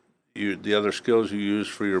than the other skills you use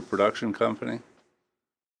for your production company?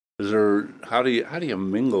 How do you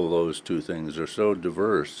mingle those two things? They're so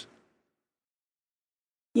diverse.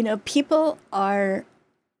 People are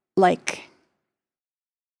like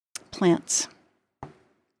plants.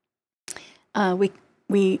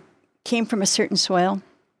 We came from a certain soil.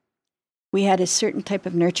 We had a certain type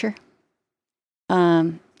of nurture.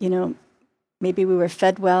 Maybe we were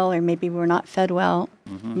fed well, or maybe we were not fed well.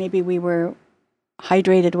 Mm-hmm. Maybe we were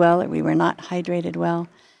hydrated well, or we were not hydrated well.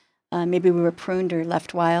 Maybe we were pruned or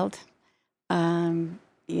left wild.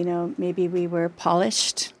 Maybe we were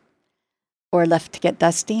polished or left to get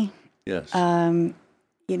dusty. Yes.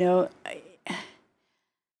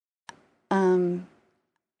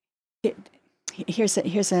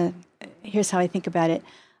 Here's how I think about it.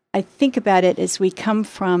 I think about it as we come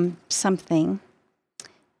from something,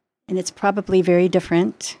 and it's probably very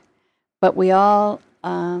different, but we all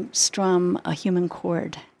strum a human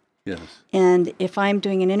chord. Yes. And if I'm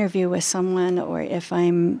doing an interview with someone, or if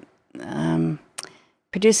I'm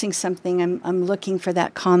producing something, I'm looking for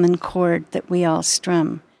that common chord that we all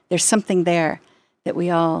strum. There's something there that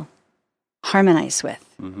we all harmonize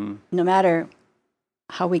with, no matter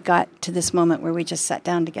how we got to this moment where we just sat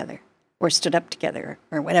down together, or stood up together,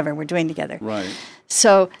 or whatever we're doing together. Right.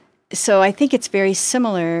 So I think it's very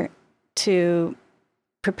similar to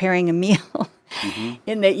preparing a meal,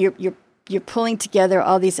 in that you're pulling together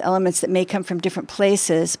all these elements that may come from different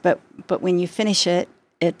places, but when you finish it,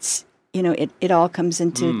 it's it all comes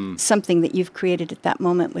into something that you've created at that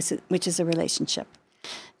moment, which is a relationship.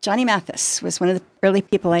 Johnny Mathis was one of the early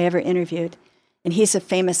people I ever interviewed, and he's a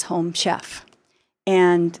famous home chef.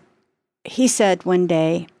 And he said one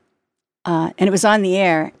day, and it was on the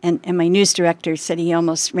air, and my news director said he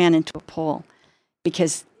almost ran into a pole,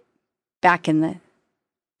 because back in the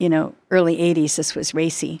early 80s, this was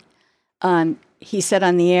racy. He said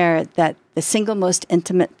on the air that the single most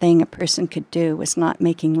intimate thing a person could do was not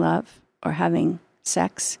making love or having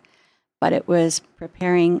sex, but it was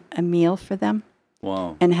preparing a meal for them.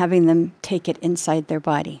 Wow. And having them take it inside their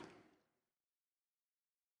body.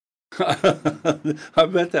 I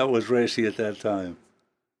bet that was racy at that time.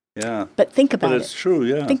 Yeah. But think about it. But it's true,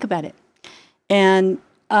 yeah. Think about it. And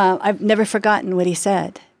I've never forgotten what he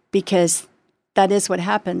said, because that is what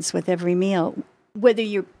happens with every meal. Whether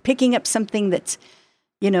you're picking up something that's,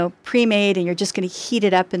 pre-made and you're just going to heat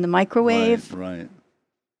it up in the microwave. Right.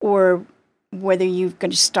 Or whether you're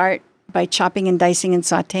going to start by chopping and dicing and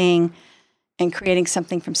sautéing and creating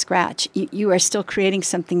something from scratch. You are still creating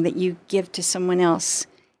something that you give to someone else,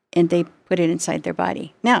 and they put it inside their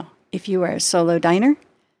body. Now, if you are a solo diner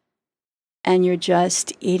and you're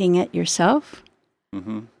just eating it yourself,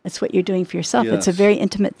 that's what you're doing for yourself. Yes. It's a very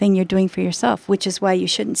intimate thing you're doing for yourself, which is why you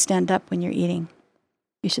shouldn't stand up when you're eating.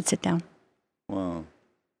 You should sit down. Wow.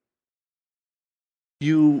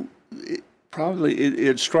 Probably,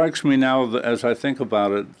 it strikes me now that, as I think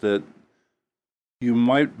about it, that you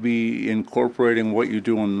might be incorporating what you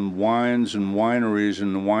do in wines and wineries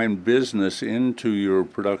and the wine business into your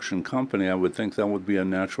production company. I would think that would be a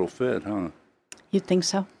natural fit, huh? You'd think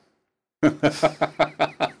so?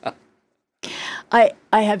 I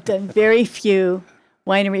have done very few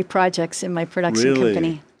winery projects in my production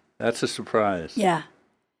company. That's a surprise. Yeah.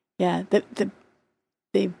 The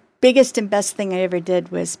biggest and best thing I ever did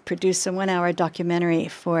was produce a 1-hour documentary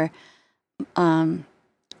for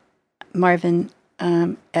Marvin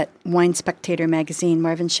at Wine Spectator magazine,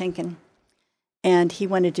 Marvin Schenken. And he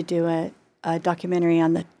wanted to do a documentary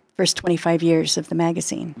on the first 25 years of the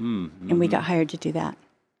magazine. And we got hired to do that.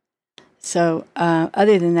 So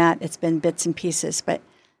other than that, it's been bits and pieces, but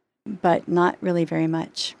not really very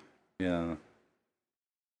much. Yeah.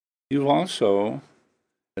 You also,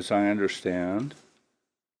 as I understand,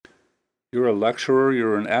 you're a lecturer,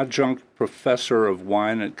 you're an adjunct professor of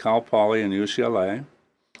wine at Cal Poly and UCLA,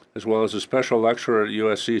 as well as a special lecturer at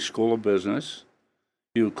USC School of Business.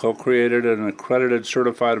 You co-created an accredited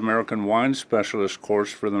Certified American Wine Specialist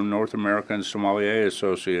course for the North American Sommelier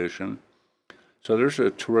Association. So there's a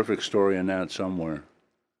terrific story in that somewhere.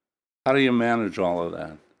 How do you manage all of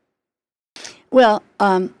that? Well,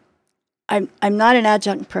 I'm not an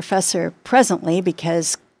adjunct professor presently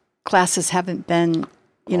because classes haven't been,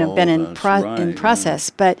 in process.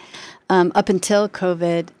 Yeah. But up until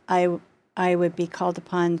COVID, I would be called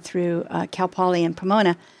upon through Cal Poly in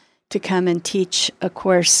Pomona to come and teach a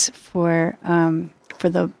course for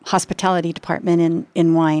the hospitality department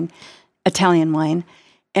in wine, Italian wine.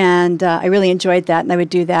 And I really enjoyed that, and I would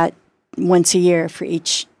do that once a year for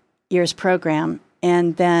each year's program.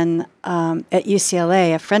 And then at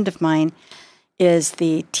UCLA, a friend of mine is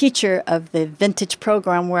the teacher of the vintage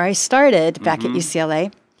program where I started back at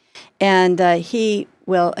UCLA. And he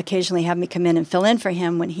will occasionally have me come in and fill in for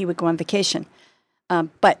him when he would go on vacation.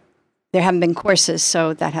 But there haven't been courses,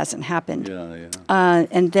 so that hasn't happened.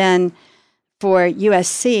 And then for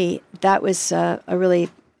USC, that was a really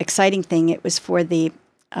exciting thing. It was for the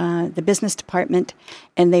business department,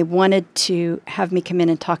 and they wanted to have me come in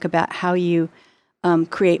and talk about how you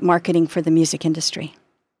create marketing for the music industry,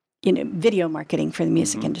 video marketing for the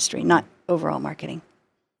music industry, not overall marketing.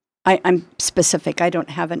 I'm specific. I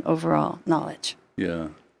don't have an overall knowledge. Yeah.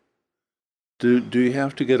 Do you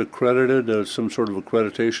have to get accredited, some sort of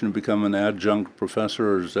accreditation to become an adjunct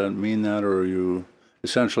professor, or does that mean that, or are you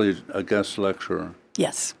essentially a guest lecturer?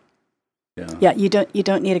 Yes. Yeah, you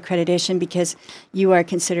don't need accreditation because you are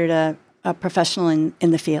considered a professional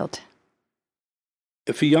in the field.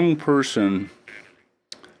 If a young person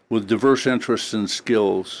with diverse interests and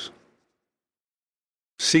skills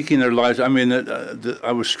seeking their lives, I mean,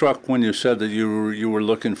 I was struck when you said that you were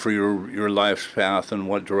looking for your life's path and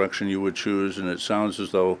what direction you would choose, and it sounds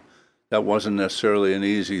as though that wasn't necessarily an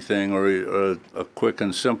easy thing or a quick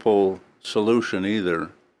and simple solution either.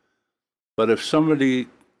 But if somebody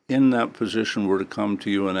in that position were to come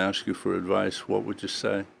to you and ask you for advice, what would you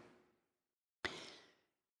say?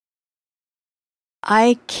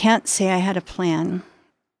 I can't say I had a plan.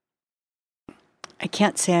 I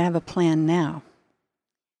can't say I have a plan now.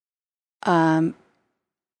 I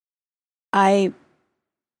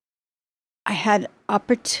had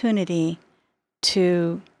opportunity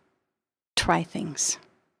to try things.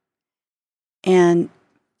 And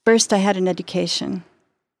first I had an education.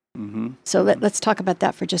 So let's talk about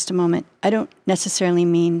that for just a moment. I don't necessarily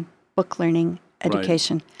mean book learning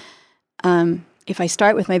education. Right. If I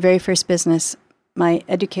start with my very first business, my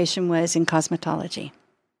education was in cosmetology.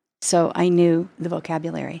 So I knew the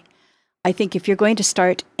vocabulary. I think if you're going to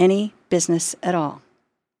start any business at all,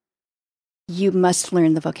 you must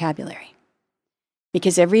learn the vocabulary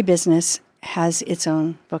because every business has its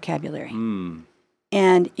own vocabulary.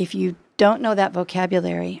 And if you don't know that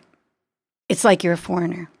vocabulary, it's like you're a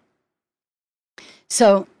foreigner.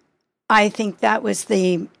 So I think that was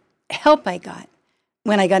the help I got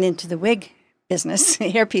when I got into the wig business,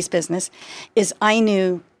 hairpiece business, is I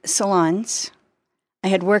knew salons. I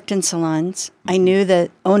had worked in salons. I knew the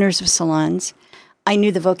owners of salons. I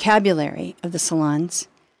knew the vocabulary of the salons.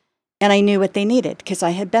 And I knew what they needed because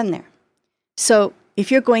I had been there. So if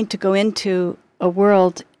you're going to go into a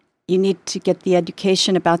world, you need to get the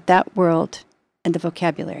education about that world and the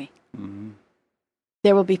vocabulary.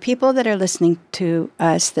 There will be people that are listening to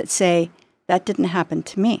us that say, that didn't happen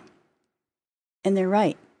to me. And they're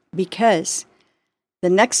right, because the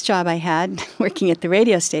next job I had working at the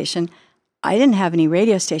radio station, I didn't have any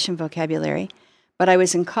radio station vocabulary, but I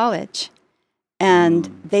was in college.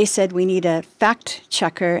 And they said, we need a fact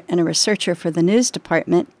checker and a researcher for the news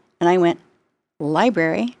department. And I went,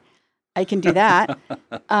 library? I can do that.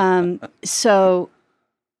 So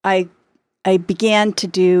I began to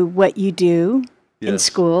do what you do in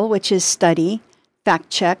school, which is study, fact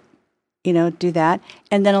check, do that.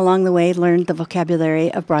 And then along the way, learned the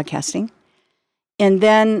vocabulary of broadcasting. And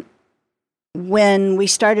then when we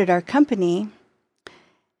started our company,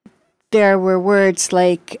 there were words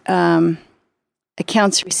like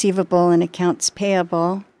accounts receivable and accounts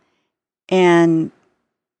payable and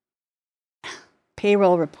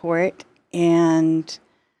payroll report and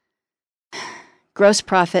gross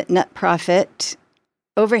profit, net profit,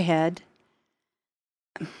 overhead.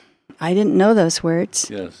 I didn't know those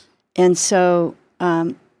words. Yes. And so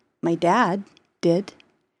my dad did.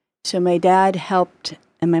 So my dad helped,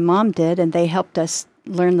 and my mom did, and they helped us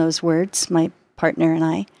learn those words, my partner and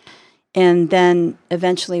I. And then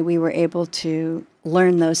eventually we were able to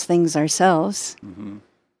learn those things ourselves. Mm-hmm.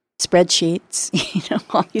 Spreadsheets,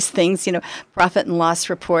 all these things, profit and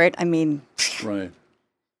loss report. I mean, right.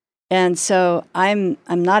 And so I'm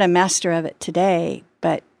not a master of it today,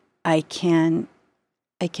 but I can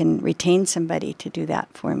retain somebody to do that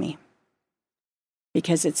for me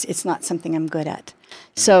because it's not something I'm good at.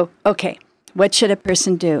 So, okay, what should a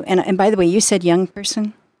person do? And by the way, you said young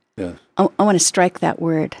person? Yes. I want to strike that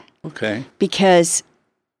word. Okay. Because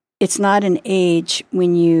it's not an age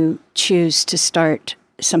when you choose to start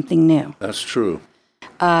something new. That's true.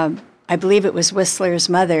 I believe it was Whistler's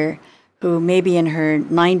mother who maybe in her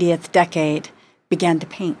 90th decade began to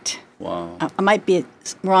paint. Wow. I might be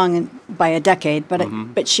wrong by a decade, but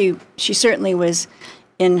but she certainly was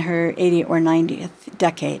in her 80th or 90th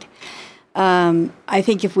decade. I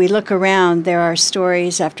think if we look around, there are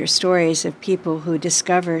stories after stories of people who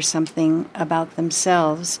discover something about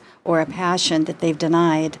themselves or a passion that they've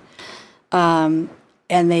denied, and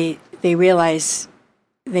they realize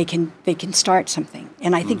they can start something.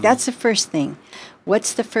 And I think that's the first thing.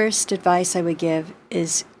 What's the first advice I would give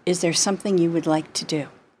is there something you would like to do?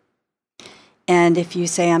 And if you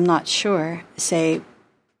say, I'm not sure, say,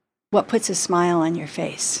 what puts a smile on your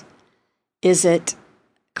face? Is it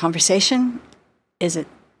conversation? Is it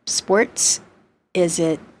sports? Is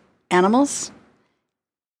it animals?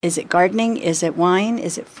 Is it gardening? Is it wine?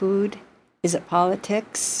 Is it food? Is it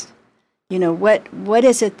politics? What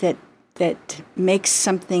is it that makes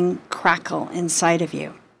something crackle inside of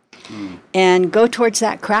you? And go towards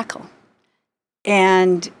that crackle.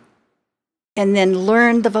 And then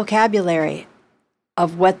learn the vocabulary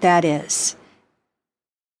of what that is.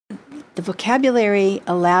 The vocabulary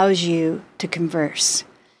allows you to converse.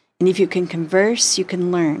 And if you can converse, you can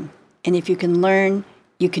learn. And if you can learn,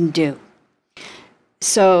 you can do.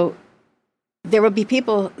 So there will be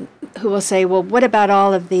people who will say, well, what about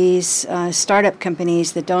all of these startup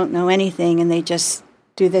companies that don't know anything and they just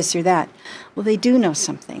do this or that? Well, they do know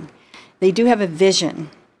something. They do have a vision.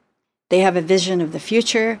 They have a vision of the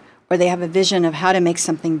future, or they have a vision of how to make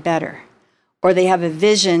something better. Or they have a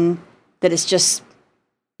vision that is just,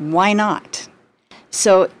 why not?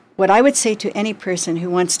 So what I would say to any person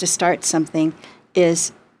who wants to start something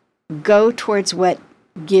is go towards what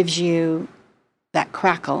gives you that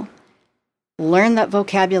crackle. Learn that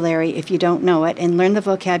vocabulary if you don't know it, and learn the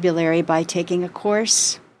vocabulary by taking a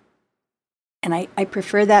course. And I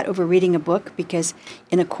prefer that over reading a book because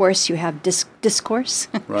in a course you have discourse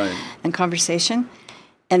right. and conversation,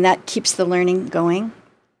 and that keeps the learning going.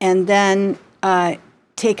 And then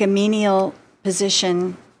take a menial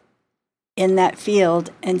position in that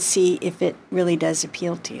field and see if it really does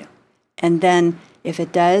appeal to you. And then if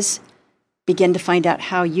it does, begin to find out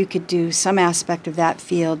how you could do some aspect of that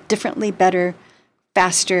field differently, better,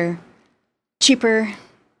 faster, cheaper,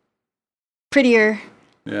 prettier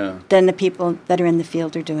than the people that are in the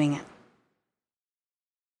field are doing it.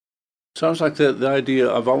 Sounds like the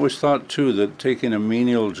idea, I've always thought too, that taking a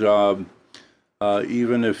menial job,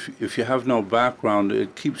 even if you have no background,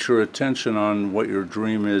 it keeps your attention on what your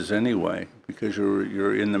dream is anyway, because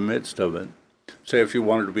you're in the midst of it. Say if you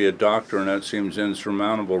wanted to be a doctor, and that seems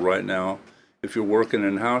insurmountable right now, if you're working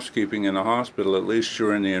in housekeeping in a hospital, at least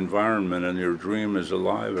you're in the environment and your dream is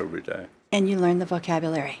alive every day. And you learn the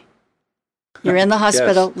vocabulary. You're in the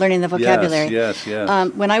hospital learning the vocabulary. Yes.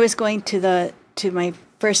 When I was going to my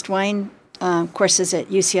first wine courses at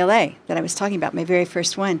UCLA that I was talking about, my very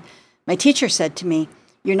first one, my teacher said to me,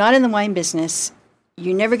 you're not in the wine business.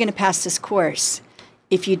 You're never going to pass this course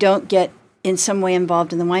if you don't get in some way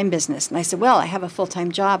involved in the wine business. And I said, well, I have a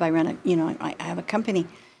full-time job. I run I have a company.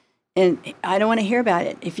 And I don't want to hear about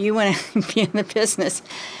it if you want to be in the business.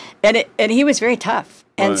 And he was very tough.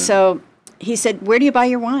 And so he said, where do you buy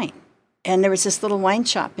your wine? And there was this little wine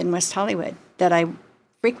shop in West Hollywood that I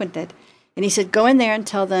frequented. And he said, go in there and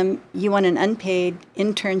tell them you want an unpaid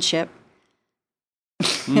internship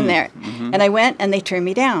in there. Mm-hmm. And I went, and they turned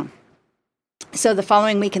me down. So the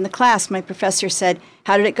following week in the class, my professor said,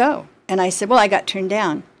 "How did it go?" And I said, "Well, I got turned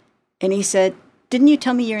down." And he said, "Didn't you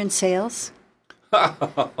tell me you're in sales?"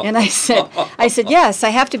 And I said, "Yes, I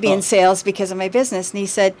have to be in sales because of my business." And he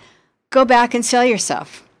said, "Go back and sell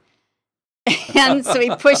yourself." And so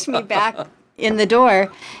he pushed me back in the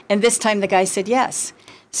door. And this time the guy said yes.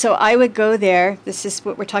 So I would go there. This is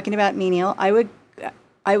what we're talking about, menial. I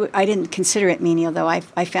didn't consider it menial, though.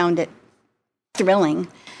 I found it thrilling.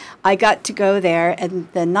 I got to go there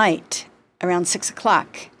at the night around 6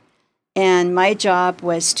 o'clock. And my job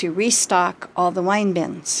was to restock all the wine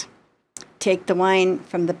bins. Take the wine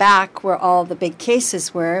from the back where all the big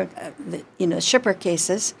cases were, the shipper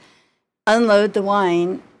cases, unload the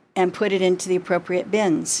wine and put it into the appropriate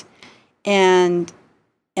bins, and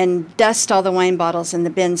dust all the wine bottles in the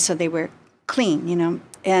bins so they were clean,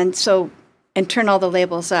 and turn all the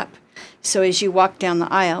labels up. So as you walked down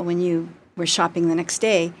the aisle when you were shopping the next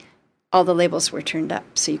day, all the labels were turned up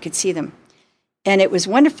so you could see them. And it was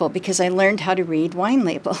wonderful because I learned how to read wine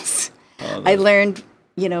labels. I learned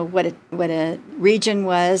what a region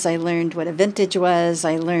was. I learned what a vintage was.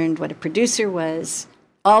 I learned what a producer was,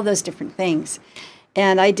 all those different things.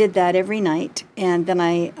 And I did that every night. And then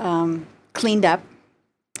I cleaned up,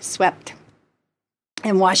 swept,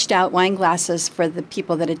 and washed out wine glasses for the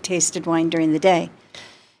people that had tasted wine during the day.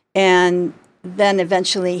 And then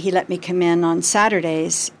eventually he let me come in on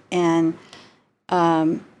Saturdays and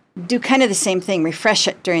do kind of the same thing, refresh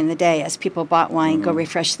it during the day as people bought wine, go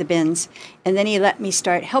refresh the bins. And then he let me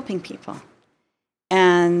start helping people.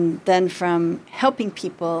 And then from helping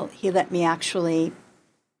people, he let me actually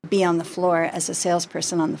be on the floor as a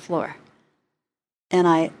salesperson on the floor. And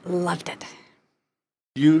I loved it.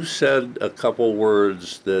 You said a couple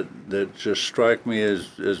words that just strike me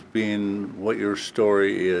as being what your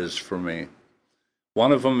story is for me.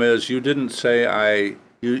 One of them is you didn't say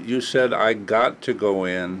you said I got to go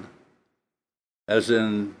in, as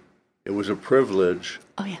in it was a privilege,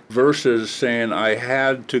 versus saying I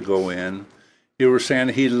had to go in. You were saying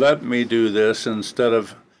he let me do this instead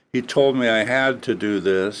of he told me I had to do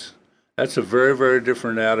this. That's a very, very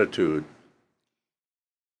different attitude.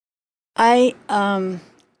 I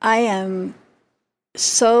am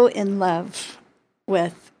so in love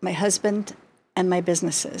with my husband and my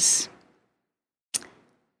businesses.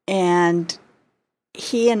 And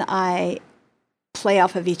he and I play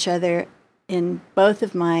off of each other in both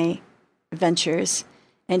of my ventures,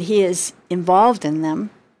 and he is involved in them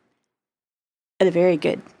at a very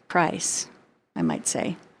good price, I might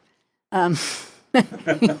say. And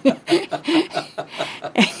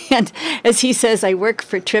as he says, I work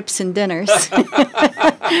for trips and dinners.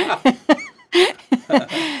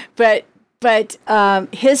 but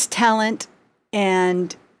his talent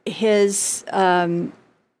and his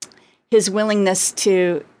willingness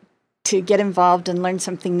to get involved and learn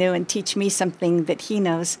something new and teach me something that he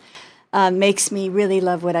knows makes me really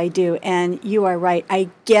love what I do. And you are right. I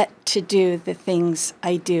get to do the things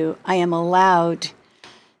I do. I am allowed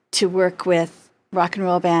to work with rock and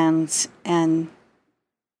roll bands and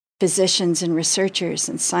physicians and researchers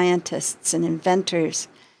and scientists and inventors.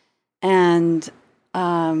 And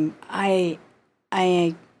I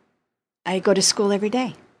go to school every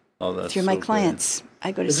day. Oh, that's through my clients. Good.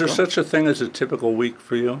 I go to Is school. there such a thing as a typical week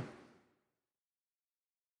for you?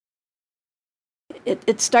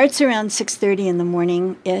 It starts around 6:30 in the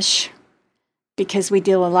morning-ish because we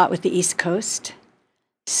deal a lot with the East Coast.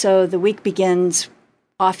 So the week begins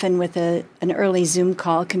often with an early Zoom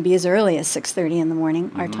call. It can be as early as 6:30 in the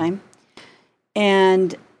morning, our time.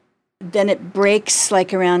 And then it breaks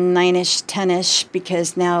like around 9-ish, 10-ish,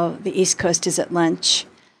 because now the East Coast is at lunch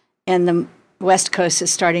and the West Coast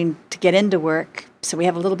is starting to get into work. So we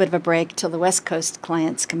have a little bit of a break till the West Coast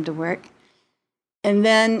clients come to work. And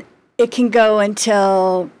then it can go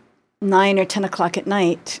until 9 or 10 o'clock at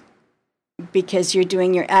night because you're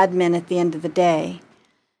doing your admin at the end of the day.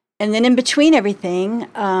 And then in between everything,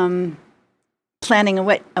 planning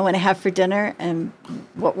what I want to have for dinner and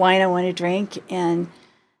what wine I want to drink, and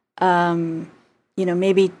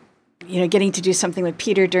maybe getting to do something with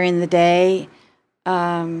Peter during the day.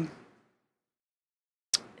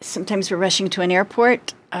 Sometimes we're rushing to an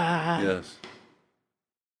airport. Yes.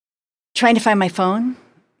 Trying to find my phone.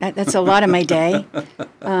 That's a lot of my day.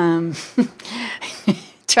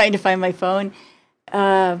 Trying to find my phone,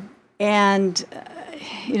 and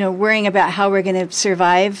worrying about how we're going to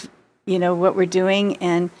survive. What we're doing,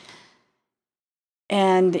 and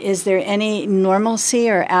is there any normalcy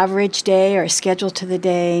or average day or schedule to the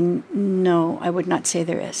day? No, I would not say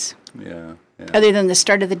there is. Yeah. Other than the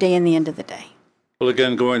start of the day and the end of the day. Well,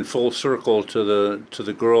 again, going full circle to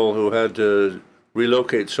the girl who had to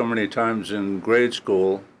relocate so many times in grade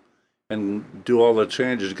school and do all the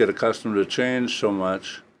changes, get accustomed to change so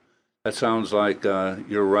much. That sounds like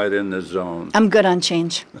you're right in the zone. I'm good on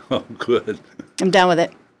change. Oh, good. I'm down with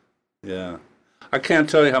it. Yeah. I can't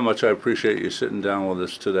tell you how much I appreciate you sitting down with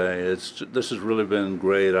us today. This has really been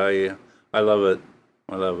great. I love it.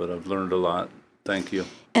 I love it. I've learned a lot. Thank you.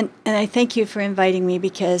 And I thank you for inviting me,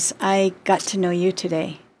 because I got to know you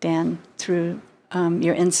today, Dan, through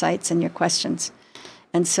your insights and your questions.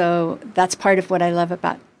 And so that's part of what I love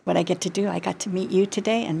about what I get to do. I got to meet you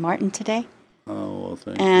today and Martin today. Oh, well,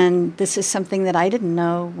 thank you. And this is something that I didn't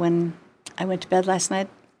know when I went to bed last night,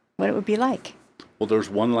 what it would be like. Well, there's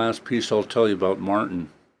one last piece I'll tell you about Martin.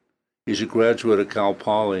 He's a graduate of Cal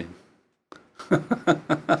Poly.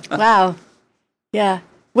 Wow. Yeah.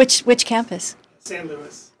 Which campus? San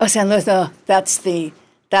Luis. Oh, San Luis. Oh, that's the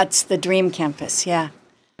dream campus. Yeah.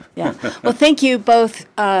 Yeah. Well, thank you both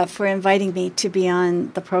for inviting me to be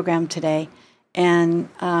on the program today. And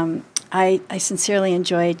I sincerely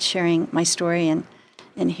enjoyed sharing my story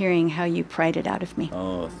and hearing how you pried it out of me.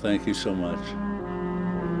 Oh, thank you so much.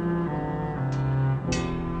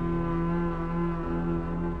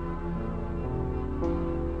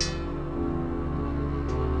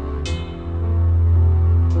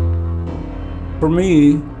 For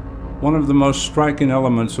me, one of the most striking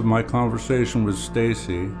elements of my conversation with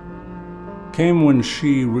Stacy came when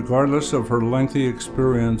she, regardless of her lengthy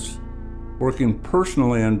experience working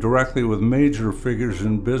personally and directly with major figures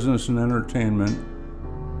in business and entertainment,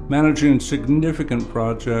 managing significant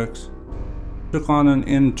projects, took on an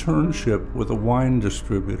internship with a wine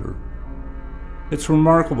distributor. It's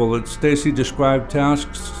remarkable that Stacy described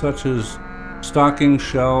tasks such as stocking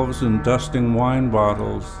shelves and dusting wine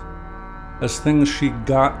bottles as things she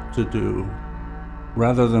got to do,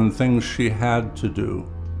 rather than things she had to do.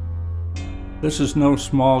 This is no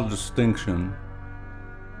small distinction,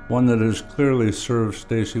 one that has clearly served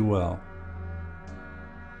Stacy well.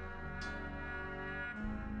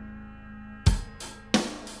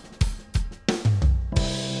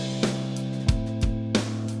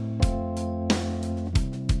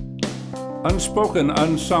 Unspoken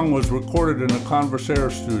Unsung was recorded in the Conversaire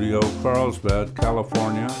Studio, Carlsbad,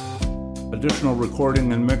 California. Additional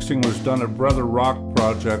recording and mixing was done at Brother Rock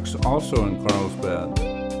Projects, also in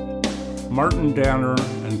Carlsbad. Martin Danner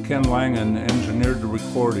and Ken Langen engineered the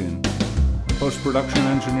recording. Post-production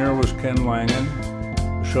engineer was Ken Langen.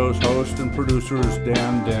 The show's host and producer is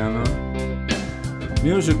Dan Danner.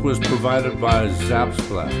 Music was provided by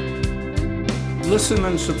Zapsplat. Listen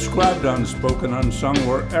and subscribe to Unspoken Unsung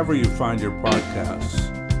wherever you find your podcasts.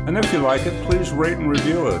 And if you like it, please rate and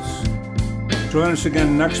review us. Join us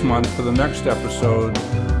again next month for the next episode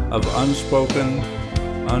of Unspoken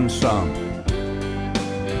Unsung.